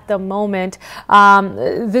trust at the moment.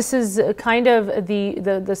 This is kind of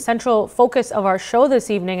the central focus of our show this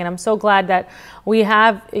evening, and I'm so glad that we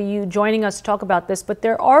have you joining us to talk about this. But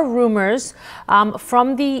there are rumors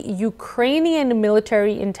from the Ukrainian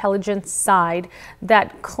military intelligence side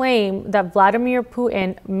that claim that Vladimir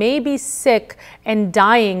Putin may be sick and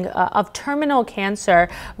dying of terminal cancer.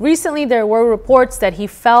 Recently, there were reports that he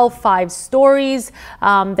fell 5 stories,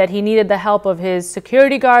 that he needed the help of his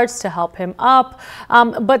security guards to help him up.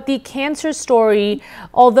 But the cancer story,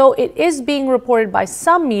 although it is being reported by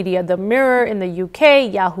some media, the Mirror in the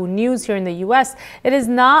UK, Yahoo News here in the US, it has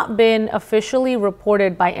not been officially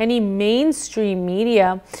reported by any mainstream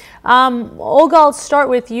media. Olga, I'll start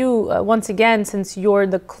with you once again, since you're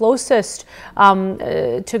the closest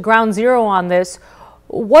to ground zero on this.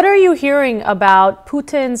 What are you hearing about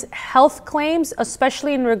Putin's health claims,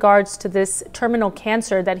 especially in regards to this terminal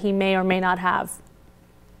cancer that he may or may not have?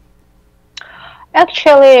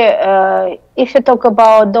 Actually, if you talk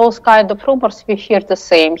about those kind of rumors, we hear the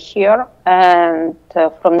same here and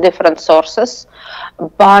from different sources.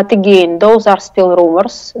 But again, those are still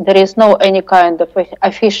rumors. There is no any kind of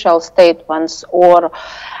official statements or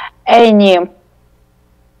any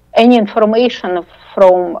information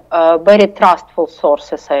from very trustful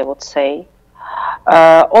sources, I would say.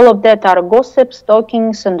 All of that are gossips,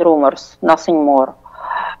 talkings, and rumors, nothing more.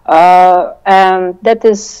 And that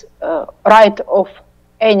is right of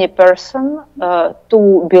any person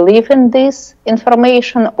to believe in this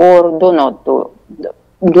information or do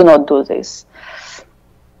not do this.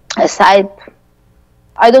 Aside,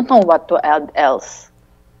 I don't know what to add else.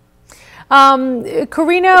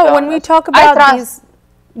 Karina, when we talk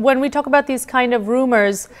about these kind of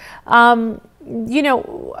rumors, you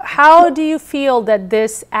know, how do you feel that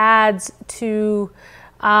this adds to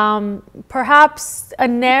perhaps a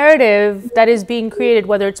narrative that is being created,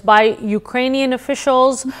 whether it's by Ukrainian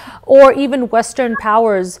officials or even Western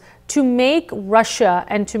powers, to make Russia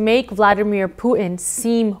and to make Vladimir Putin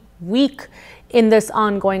seem weak in this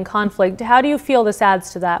ongoing conflict? How do you feel this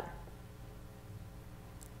adds to that?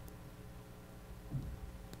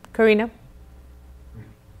 Karina?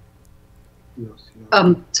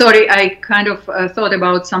 Sorry, I kind of thought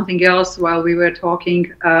about something else while we were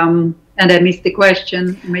talking, and I missed the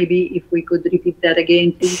question. Maybe if we could repeat that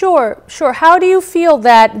again, please. Sure, sure. How do you feel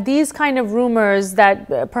that these kind of rumors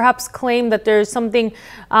that perhaps claim that there's something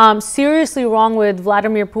seriously wrong with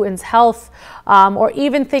Vladimir Putin's health, or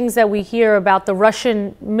even things that we hear about the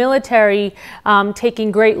Russian military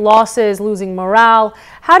taking great losses, losing morale,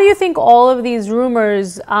 how do you think all of these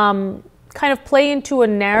rumors kind of play into a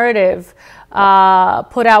narrative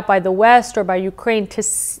put out by the West or by Ukraine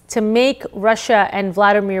to make Russia and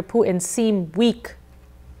Vladimir Putin seem weak?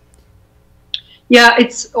 Yeah,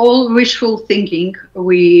 it's all wishful thinking.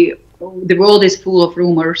 The world is full of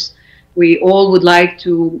rumors. We all would like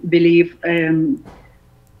to believe in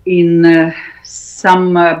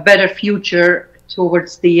some better future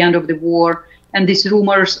towards the end of the war, and these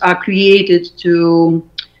rumors are created to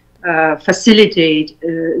facilitate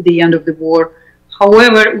the end of the war.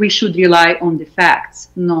 However, we should rely on the facts,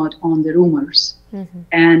 not on the rumors. Mm-hmm.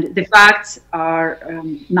 And the facts are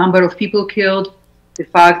number of people killed. The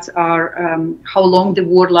facts are how long the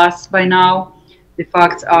war lasts by now. The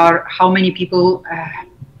facts are how many people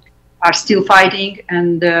are still fighting,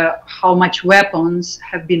 and how much weapons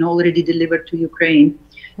have been already delivered to Ukraine,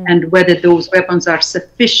 mm-hmm. and whether those weapons are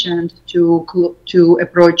sufficient to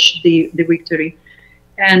approach the victory.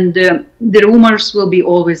 And the rumors will be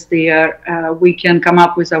always there. We can come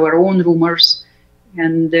up with our own rumors,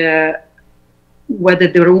 and whether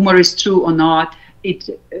the rumor is true or not,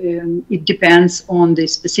 it depends on the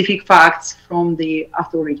specific facts from the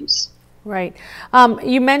authorities. Right.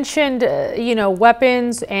 You mentioned, you know,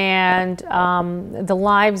 weapons and the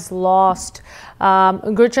lives lost.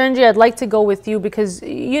 Gurchandji, I'd like to go with you because,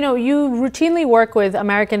 you know, you routinely work with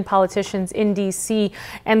American politicians in D.C.,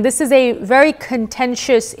 and this is a very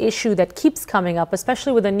contentious issue that keeps coming up,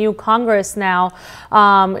 especially with a new Congress now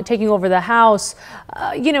taking over the House.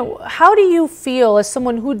 You know, how do you feel, as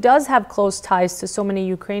someone who does have close ties to so many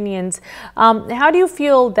Ukrainians, how do you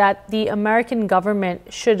feel that the American government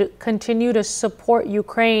should continue to support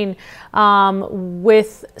Ukraine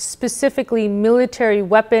with specifically military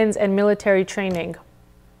weapons and military training?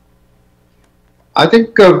 I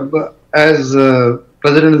think as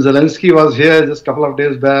President Zelensky was here just a couple of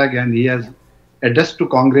days back, and he has addressed to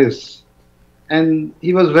Congress, and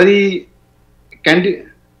he was very candid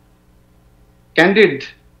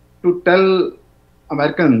to tell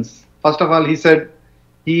Americans. First of all, he said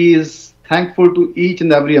he is thankful to each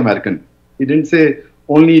and every American He didn't say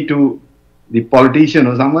only to the politician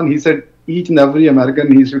or someone. He said each and every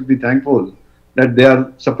American, he should be thankful that they are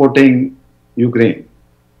supporting Ukraine.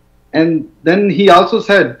 And then he also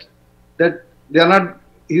said that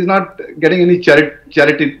he's not getting any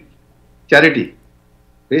charity.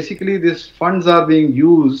 Basically, these funds are being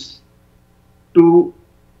used to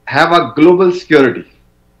have a global security.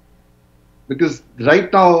 Because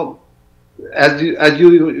right now, as you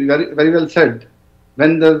very well said,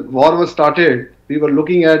 when the war was started, we were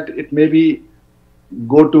looking at it maybe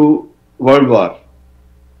go to World War.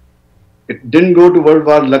 It didn't go to World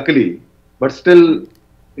War, luckily, but still,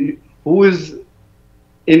 who is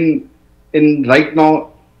in right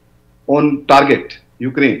now on target?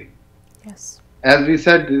 Ukraine. Yes. As we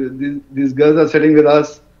said, these girls are sitting with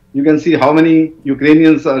us. You can see how many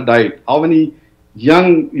Ukrainians are died, how many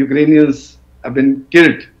young Ukrainians have been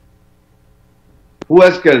killed. Who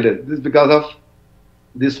has killed it? This is because of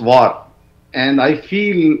this war. And I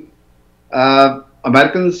feel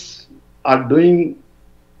Americans are doing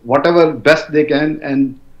whatever best they can.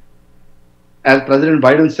 And as President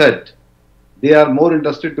Biden said, they are more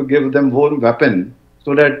interested to give them more weapon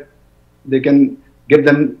so that they can give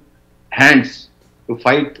them hands to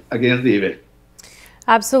fight against the evil.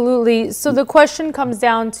 Absolutely. So the question comes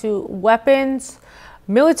down to weapons,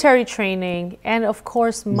 military training, and of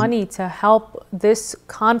course money to help this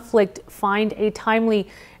conflict find a timely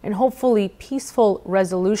and hopefully peaceful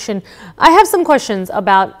resolution. I have some questions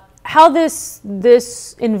about how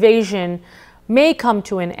this invasion may come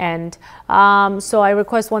to an end. So I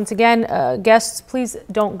request once again, guests, please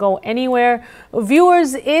don't go anywhere.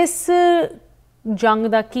 Viewers, is जंग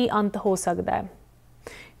दा की अंत हो सकता है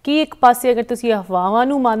कि एक पासे अगर तुसी अफवाहां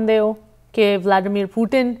नूं मानदे हो कि व्लादिमीर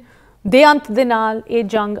पुतिन दे अंत दे नाल ये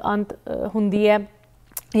जंग अंत हुंदी है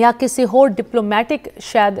या किसी होर डिप्लोमैटिक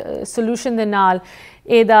शायद सोल्यूशन दे नाल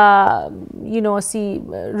एदा असी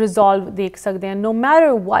रिजॉल्व देख सकते हैं नो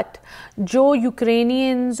मैटर वट जो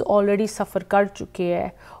यूक्रेनियंस ऑलरेडी सफ़र कर चुके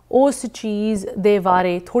हैं उस चीज़ दे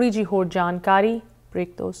बारे थोड़ी जी होर जानकारी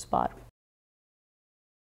ब्रेक तो उस पार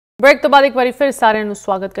ब्रेक तो बाद एक बार फिर सारे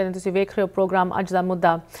स्वागत करें तुसीं वेख रहे हो प्रोग्राम अज दा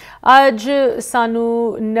मुद्दा अज सानू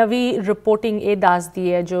नवी रिपोर्टिंग ये दसदी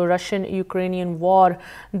है जो रशियन यूक्रेनियन वॉर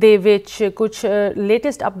दे विच कुछ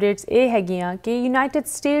लेटेस्ट अपडेट्स ये हैगियां कि यूनाइटेड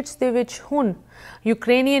स्टेट्स दे विच हुण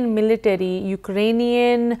यूक्रेनियन मिलिटरी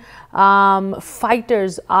यूक्रेनियन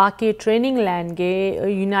फाइटर्स आके training लैणगे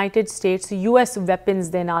United states US weapons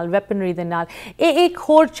दे नाल वैपनरी दे नाल एक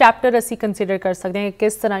होर चैप्टर असी कंसीडर कर सकते हैं कि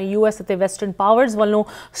किस तरह यूएस अते वैसटर्न पावर्स वालों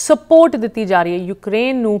सपोर्ट दी जा रही है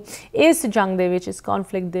यूक्रेन नू इस जंग दे विच इस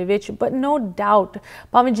conflict they which but no doubt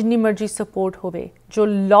भावें जिन्नी मर्जी सपोर्ट होवे जो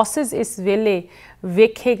लॉसेस इस वेले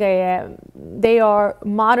वेखे गए है दे आर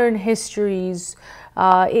मॉडर्न हिस्टरीज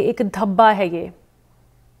एक धब्बा है ये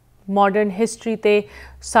मॉडर्न हिस्टरी ते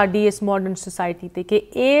साडी इस मॉडर्न सोसाइटी ते कि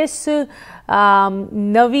इस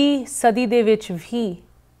नवी सदी दे विच भी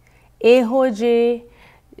इहो जे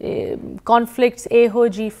कॉन्फ्लिक्ट्स इहो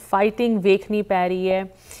जी फाइटिंग वेखनी पै रही है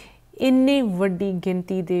इन्नी वड्डी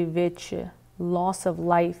गिनती दे विच लॉस ऑफ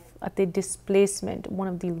लाइफ ਅਤੇ displacement one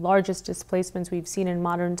of the largest डिसप्लेसमेंट्स we've seen in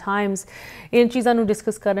modern times in चीज़ों ਨੂੰ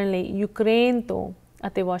डिस्कस ਕਰਨ ਲਈ यूक्रेन ਤੋਂ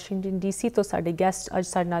ਅਤੇ ਵਾਸ਼ਿੰਗਟਨ ਡੀਸੀ ਤੋਂ ਸਾਡੇ ਗੈਸਟ ਅੱਜ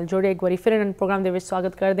ਸਾਡੇ ਨਾਲ ਜੁੜੇ ਇੱਕ ਵਾਰੀ ਫਿਰ ਇਹਨਾਂ ਪ੍ਰੋਗਰਾਮ ਦੇ ਵਿੱਚ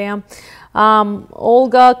ਸਵਾਗਤ ਕਰਦੇ ਹਾਂ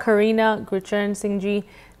Olga, Karina, Gurcharan Singh ji,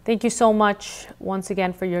 thank you so much once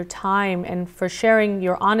again for your time and for sharing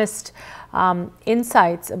your honest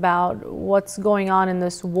insights about what's going on in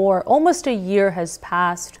this war. Almost a year has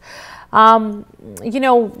passed. You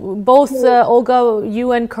know, both Olga,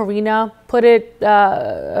 you and Karina put it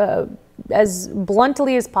as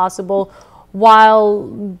bluntly as possible,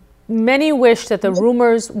 while many wish that the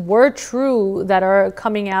rumors were true that are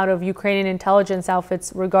coming out of Ukrainian intelligence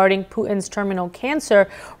outfits regarding Putin's terminal cancer.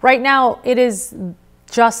 Right now, it is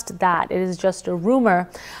just that. It is just a rumor.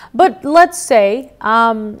 But let's say,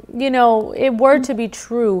 you know, it were to be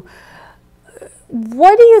true.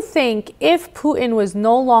 What do you think if Putin was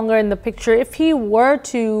no longer in the picture, if he were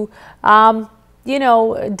to, you know,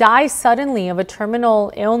 die suddenly of a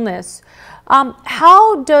terminal illness?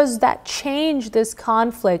 How does that change this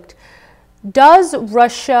conflict? Does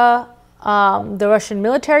Russia, the Russian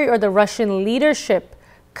military or the Russian leadership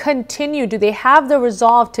continue? Do they have the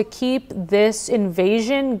resolve to keep this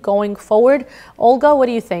invasion going forward? Olga, what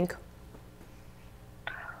do you think?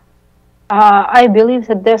 I believe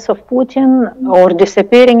that death of Putin or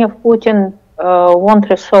disappearing of Putin won't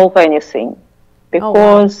resolve anything.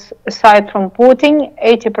 Because aside from Putin,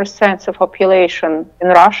 80% of the population in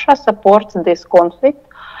Russia supports this conflict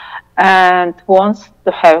and wants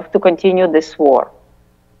to continue this war.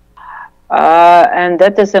 And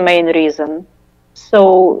that is the main reason.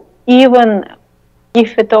 So even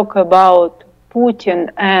if we talk about Putin,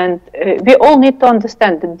 and we all need to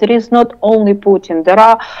understand that there is not only Putin, there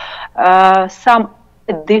are some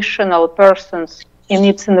additional persons in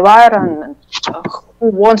its environment who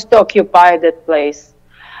wants to occupy that place.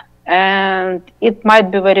 And it might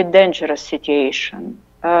be a very dangerous situation.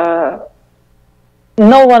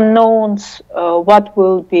 No one knows what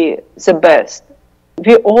will be the best.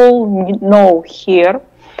 We all know here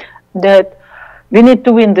that we need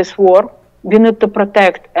to win this war. We need to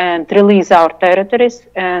protect and release our territories,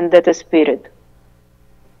 and that is spirit.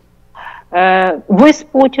 With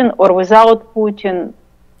Putin or without Putin,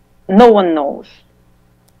 no one knows.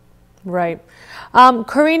 Right.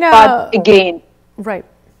 Karina. But again. Right.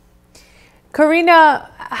 Karina,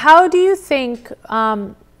 how do you think,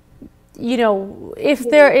 you know, if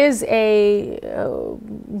there is a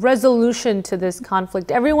resolution to this conflict?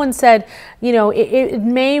 Everyone said, you know, it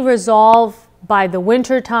may resolve by the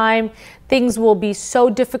winter time. Things will be so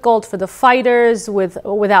difficult for the fighters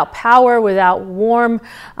without power, without warm,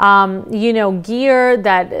 you know, gear,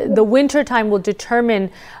 that the winter time will determine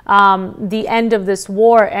the end of this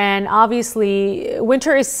war. And obviously,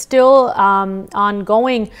 winter is still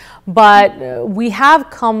ongoing, but we have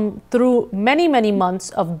come through many, many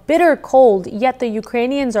months of bitter cold, yet the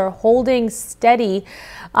Ukrainians are holding steady.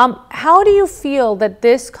 How do you feel that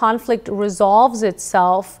this conflict resolves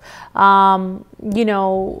itself, you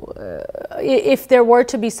know, if there were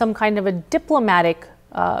to be some kind of a diplomatic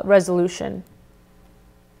resolution?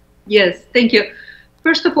 Yes, thank you.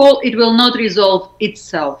 First of all, it will not resolve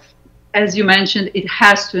itself. As you mentioned, it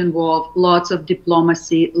has to involve lots of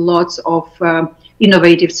diplomacy, lots of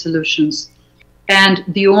innovative solutions. And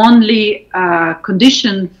the only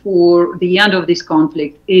condition for the end of this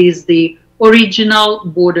conflict is the original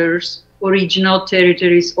borders, original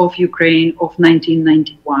territories of Ukraine of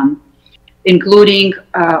 1991, including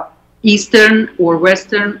eastern or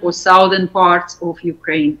western or southern parts of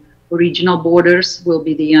Ukraine. Original borders will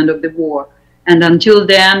be the end of the war. And until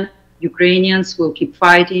then, Ukrainians will keep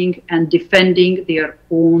fighting and defending their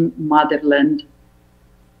own motherland.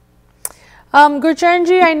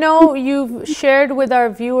 Gurcharanji, I know you've shared with our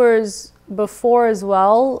viewers before as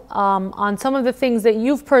well on some of the things that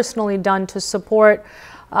you've personally done to support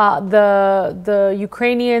the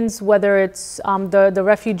Ukrainians, whether it's the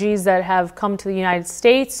refugees that have come to the United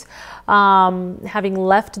States, having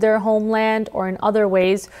left their homeland, or in other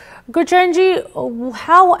ways. Gurcharanji,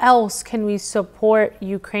 how else can we support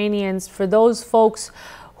Ukrainians, for those folks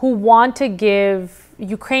who want to give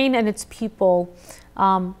Ukraine and its people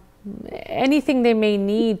anything they may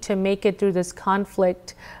need to make it through this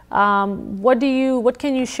conflict? What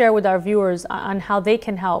can you share with our viewers on how they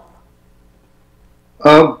can help?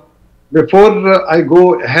 Before I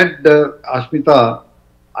go ahead, Aashmeeta,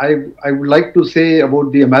 I would like to say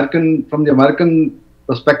about from the American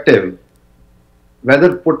perspective,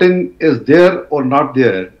 whether Putin is there or not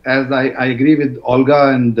there, as I agree with Olga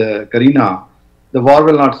and Karina, the war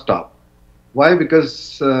will not stop. Why?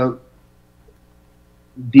 Because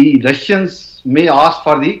the Russians may ask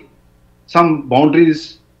for some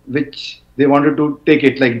boundaries which they wanted to take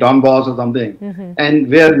it, like Donbass or something, and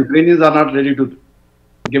where Ukrainians are not ready to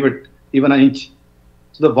give it even an inch.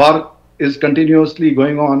 So the war is continuously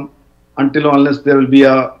going on unless there will be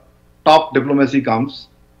a top diplomacy comes,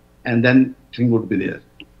 and then thing would be there.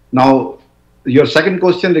 Now, your second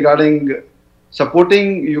question regarding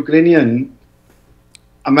supporting Ukrainian,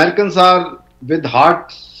 Americans are with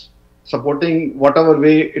hearts supporting whatever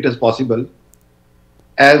way it is possible.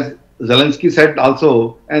 As Zelensky said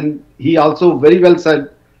also, and he also very well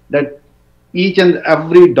said that each and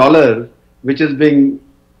every dollar which is being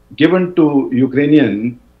given to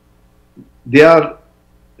Ukrainian, they are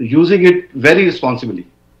using it very responsibly.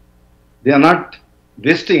 They are not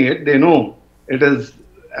wasting it. They know it is,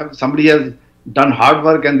 somebody has done hard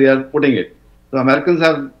work and they are putting it. So Americans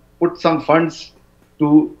have put some funds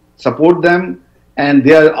to support them, and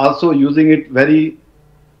they are also using it very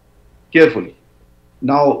carefully.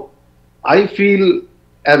 Now, I feel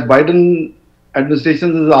as Biden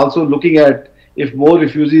administration is also looking at if more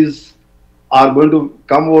refugees are going to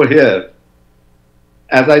come over here.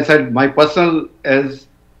 As I said, my personal, as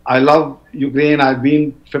I love Ukraine, I've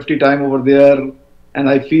been 50 times over there, and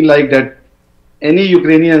I feel like that any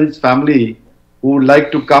Ukrainian's family who would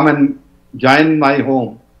like to come and join my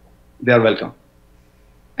home, they are welcome.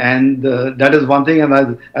 And that is one thing. And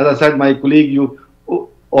as I said, my colleague,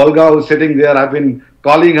 Olga, who's sitting there, I've been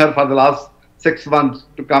calling her for the last 6 months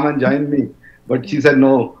to come and join me. But she said,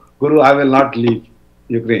 no, Guru, I will not leave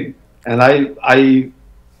Ukraine. And I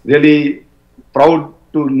really proud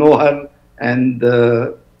to know her, and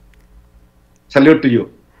salute to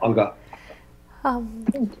you. Olga.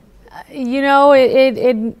 You know,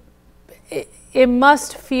 it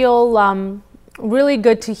must feel really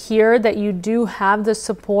good to hear that you do have the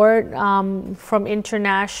support from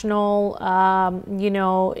international,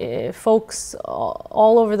 folks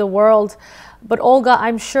all over the world. But Olga,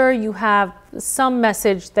 I'm sure you have some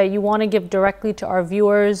message that you want to give directly to our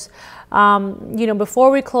viewers.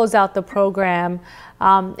 Before we close out the program,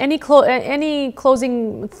 any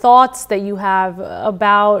closing thoughts that you have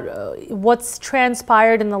about what's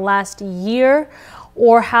transpired in the last year,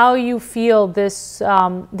 or how you feel this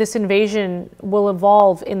invasion will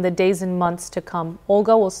evolve in the days and months to come?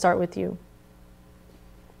 Olga, we'll start with you.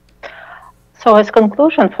 So as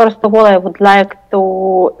conclusion, first of all, I would like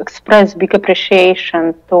to express big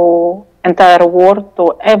appreciation to entire world,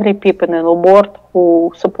 to every people in the world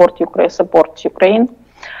who supports Ukraine.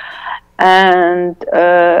 And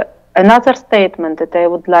another statement that I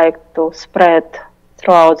would like to spread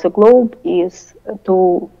throughout the globe is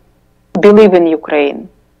to believe in Ukraine,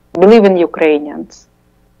 believe in Ukrainians.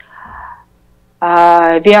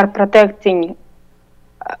 We are protecting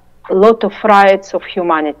a lot of rights of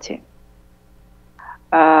humanity.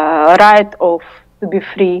 Right of to be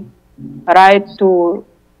free, right to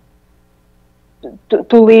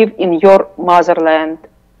live in your motherland,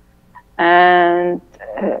 and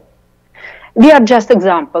we are just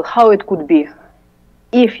example how it could be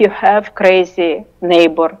if you have crazy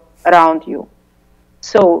neighbor around you.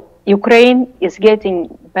 So Ukraine is getting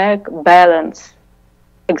back balance,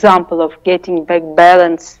 example of getting back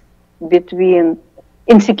balance between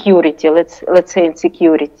insecurity, let's say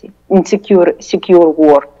secure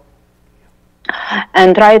world.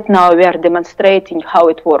 And right now we are demonstrating how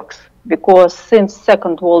it works, because since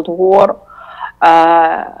Second World War,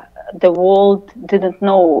 the world didn't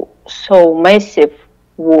know so massive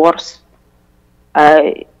wars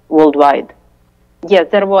worldwide. Yes,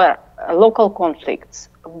 there were local conflicts,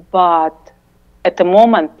 but at the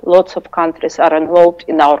moment, lots of countries are involved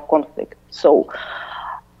in our conflict. So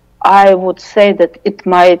I would say that it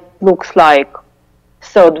might look like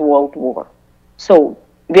Third World War. So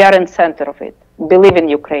we are in center of it. Believe in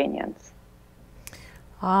Ukrainians.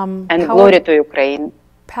 And glory to Ukraine.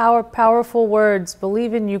 Powerful words.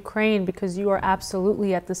 Believe in Ukraine, because you are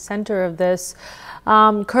absolutely at the center of this.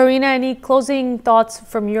 Karina, any closing thoughts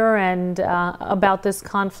from your end about this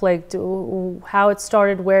conflict, how it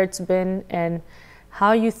started, where it's been, and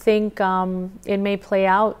how you think it may play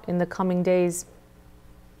out in the coming days?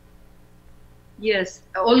 Yes,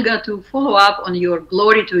 Olga, to follow up on your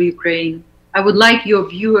glory to Ukraine, I would like your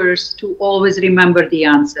viewers to always remember the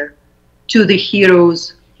answer: to the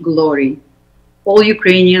heroes' glory. All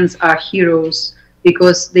Ukrainians are heroes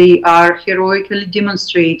because they are heroically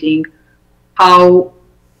demonstrating how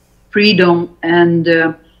freedom and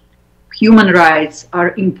human rights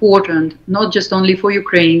are important, not just only for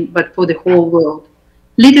Ukraine, but for the whole world.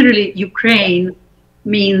 Literally, Ukraine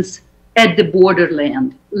means at the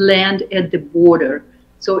borderland, land at the border.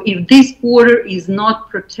 So if this border is not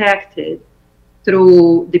protected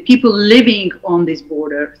through the people living on this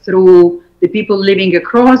border, through the people living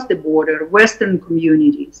across the border, Western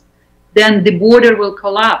communities, then the border will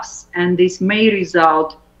collapse, and this may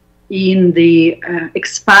result in the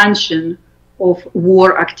expansion of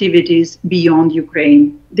war activities beyond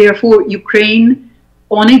Ukraine. Therefore, Ukraine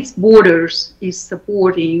on its borders is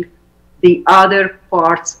supporting the other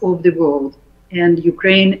parts of the world, and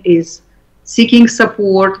Ukraine is seeking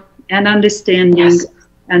support and understanding, yes,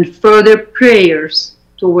 and further prayers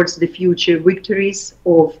towards the future victories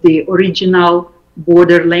of the original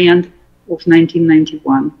borderland of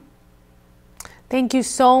 1991. Thank you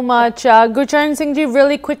so much. Gurcharan Singh ji,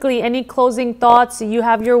 really quickly, any closing thoughts? You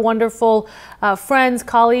have your wonderful friends,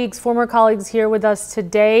 colleagues, former colleagues here with us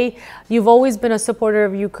today. You've always been a supporter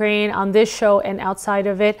of Ukraine on this show and outside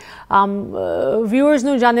of it. Viewers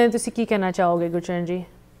nu jaane tusi ki kehna chahoge, Gurcharan ji?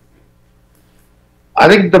 I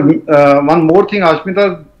think the one more thing,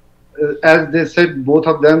 Aashmeeta, as they said, both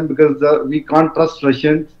of them, because we can't trust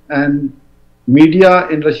Russians, and media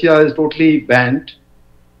in Russia is totally banned.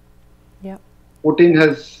 Putin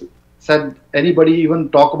has said anybody even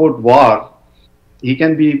talk about war, he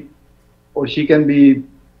can be or she can be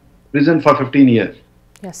imprisoned for 15 years.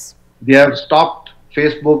 Yes. They have stopped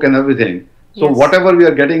Facebook and everything. So yes, whatever we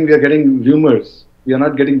are getting rumors. We are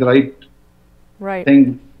not getting the right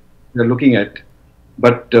thing we are looking at.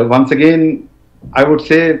 But once again, I would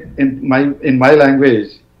say in my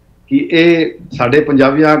language, कि ये साढ़े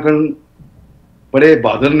पंजाबियां कन बड़े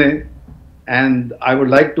बहादुर ने. And I would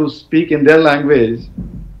like to speak in their language,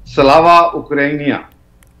 Slava Ukrainia.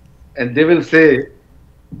 And they will say,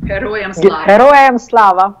 Heroyam Slava. Heroyam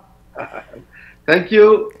Slava. Thank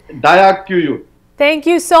you. Dayak to you. Thank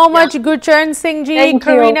you so much, Gurcharan Singh ji, Thank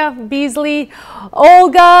Karina Beasley,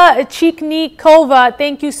 Olga Chiknikova.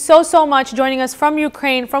 Thank you so much joining us from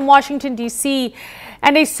Ukraine, from Washington, D.C.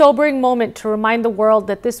 And a sobering moment to remind the world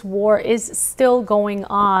that this war is still going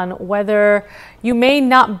on. Whether you may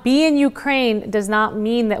not be in Ukraine does not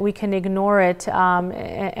mean that we can ignore it.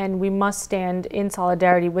 And we must stand in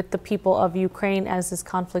solidarity with the people of Ukraine as this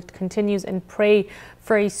conflict continues and pray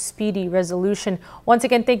for a speedy resolution. Once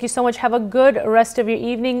again, thank you so much. Have a good rest of your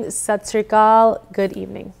evening. Sat Sri Akal. Good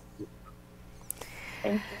evening.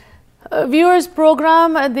 Thank you. Viewers,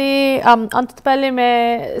 program ਦੇ ਅੰਤ ਤੋਂ ਪਹਿਲੇ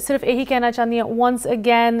ਮੈਂ ਸਿਰਫ ਇਹੀ ਕਹਿਣਾ ਚਾਹੁੰਦੀ ਹਾਂ once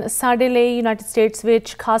again ਸਾਡੇ ਲਈ ਯੂਨਾਈਟਿਡ ਸਟੇਟਸ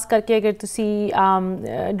ਵਿੱਚ ਖਾਸ ਕਰਕੇ ਅਗਰ ਤੁਸੀਂ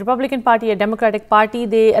ਰਿਪਬਲਿਕਨ ਪਾਰਟੀ ਜਾਂ ਡੈਮੋਕ੍ਰੈਟਿਕ ਪਾਰਟੀ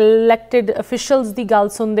ਦੇ ਇਲੈਕਟਿਡ ਅਫੀਸ਼ੀਅਲਸ ਦੀ ਗੱਲ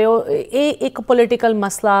ਸੁਣਦੇ ਹੋ ਇਹ ਇੱਕ ਪੋਲੀਟੀਕਲ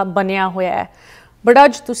ਮਸਲਾ ਬਣਿਆ ਹੋਇਆ ਹੈ ਬਟ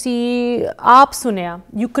ਅੱਜ ਤੁਸੀਂ ਆਪ ਸੁਣਿਆ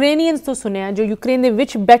ਯੂਕਰੇਨੀਅਨਸ ਤੋਂ ਸੁਣਿਆ ਜੋ ਯੂਕਰੇਨ ਦੇ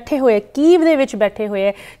ਵਿੱਚ ਬੈਠੇ ਹੋਏ ਕੀਵ ਦੇ ਵਿੱਚ ਬੈਠੇ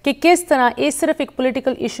ਹੋਏ ਕਿ ਕਿਸ ਤਰ੍ਹਾਂ ਇਹ ਸਿਰਫ ਇੱਕ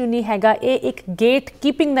ਪੋਲੀਟੀਕਲ ਇਸ਼ੂ ਨਹੀਂ ਹੈਗਾ ਇਹ ਇੱਕ ਗੇਟ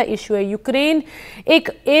ਕੀਪਿੰਗ ਦਾ ਇਸ਼ੂ ਹੈ ਯੂਕਰੇਨ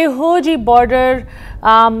ਇੱਕ ਇਹੋ ਜਿਹੀ ਬਾਰਡਰ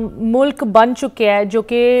ਮੁਲਕ ਬਣ ਚੁੱਕਿਆ ਹੈ ਜੋ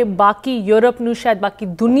ਕਿ ਬਾਕੀ ਯੂਰਪ ਨੂੰ ਸ਼ਾਇਦ ਬਾਕੀ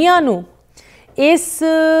ਦੁਨੀਆ ਨੂੰ ਇਸ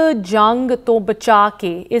ਜੰਗ ਤੋਂ ਬਚਾ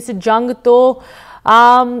ਕੇ ਇਸ ਜੰਗ ਤੋਂ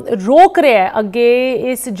ਰੋਕ ਰਿਹਾ ਹੈ ਅੱਗੇ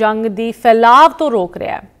ਇਸ ਜੰਗ ਦੀ ਫੈਲਾਵ ਤੋਂ ਰੋਕ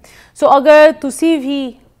ਰਿਹਾ ਹੈ ਸੋ ਅਗਰ ਤੁਸੀਂ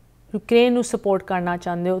ਵੀ ਯੂਕਰੇਨ ਨੂੰ ਸਪੋਰਟ ਕਰਨਾ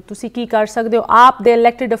ਚਾਹੁੰਦੇ ਹੋ ਤੁਸੀਂ ਕੀ ਕਰ ਸਕਦੇ ਹੋ ਆਪ ਦੇ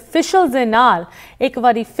ਇਲੈਕਟਿਡ ਅਫੀਸ਼ੀਅਲਸ ਦੇ ਨਾਲ ਇੱਕ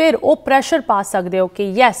ਵਾਰੀ ਫਿਰ ਉਹ ਪ੍ਰੈਸ਼ਰ ਪਾ ਸਕਦੇ ਹੋ ਕਿ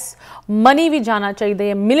ਯੈਸ ਮਨੀ ਵੀ ਜਾਣਾ ਚਾਹੀਦਾ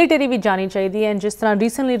ਹੈ ਮਿਲੀਟਰੀ ਵੀ ਜਾਣੀ ਚਾਹੀਦੀ ਹੈ ਜਿਸ ਤਰ੍ਹਾਂ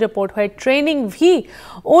ਰੀਸੈਂਟਲੀ ਰਿਪੋਰਟ ਹੋਇਆ ਟ੍ਰੇਨਿੰਗ ਵੀ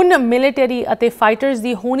ਉਨ ਮਿਲੀਟਰੀ ਅਤੇ ਫਾਈਟਰਸ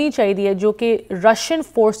ਦੀ ਹੋਣੀ ਚਾਹੀਦੀ ਹੈ ਜੋ ਕਿ ਰਸ਼ੀਅਨ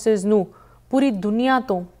ਫੋਰਸਿਸ ਨੂੰ ਪੂਰੀ ਦੁਨੀਆ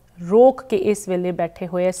ਤੋਂ ਰੋਕ ਕੇ ਇਸ ਵੇਲੇ ਬੈਠੇ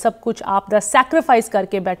ਹੋਏ ਹੈ ਸਭ ਕੁਝ ਆਪ ਦਾ ਸੈਕਰੀਫਾਈਸ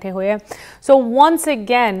ਕਰਕੇ ਬੈਠੇ ਹੋਏ ਹੈ ਸੋ ਵਾਂਸ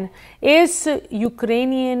ਅਗੇਨ ਇਸ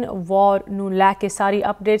ਯੂਕਰੇਨੀਅਨ ਵਾਰ ਨੂੰ ਲੈ ਕੇ ਸਾਰੀ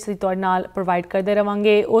ਅਪਡੇਟਸ ਦੀ ਤੁਹਾਡੇ ਨਾਲ ਪ੍ਰੋਵਾਈਡ ਕਰਦੇ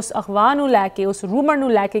ਰਵਾਂਗੇ ਉਸ ਅਖਬਾਰ ਨੂੰ ਲੈ ਕੇ ਉਸ ਰੂਮਰ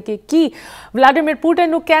ਨੂੰ ਲੈ ਕੇ ਕਿ ਕੀ ਵਲਾਡੀਮੀਰ ਪੁਟਿਨ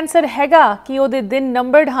ਨੂੰ ਕੈਂਸਰ ਹੈਗਾ ਕਿ ਉਹਦੇ ਦਿਨ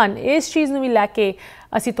ਨੰਬਰਡ ਹਨ ਇਸ ਚੀਜ਼ ਨੂੰ ਵੀ ਲੈ ਕੇ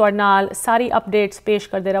ਅਸੀਂ ਤੁਹਾਡੇ ਨਾਲ ਸਾਰੀ ਅਪਡੇਟਸ ਪੇਸ਼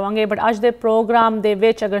ਕਰਦੇ ਰਵਾਂਗੇ ਬਟ ਅੱਜ ਦੇ ਪ੍ਰੋਗਰਾਮ ਦੇ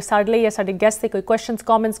ਵਿੱਚ ਅਗਰ ਸਾਡੇ ਲਈ ਜਾਂ ਸਾਡੇ ਗੈਸਟ ਦੇ ਕੋਈ ਕੁਐਸਚਨਸ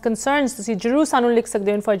ਕਮੈਂਟਸ ਕੰਸਰਨਸ ਤੁਸੀਂ ਜ਼ਰੂਰ ਸਾਨੂੰ ਲਿਖ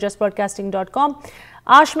ਸਕਦੇ ਹੋ info@justbroadcasting.com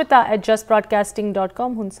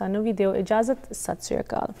Aashmeeta@justbroadcasting.com ਹੁਣ ਸਾਨੂੰ ਵੀ ਦਿਓ ਇਜਾਜ਼ਤ ਸਤਿ ਸ਼੍ਰੀ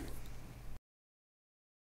ਅਕਾਲ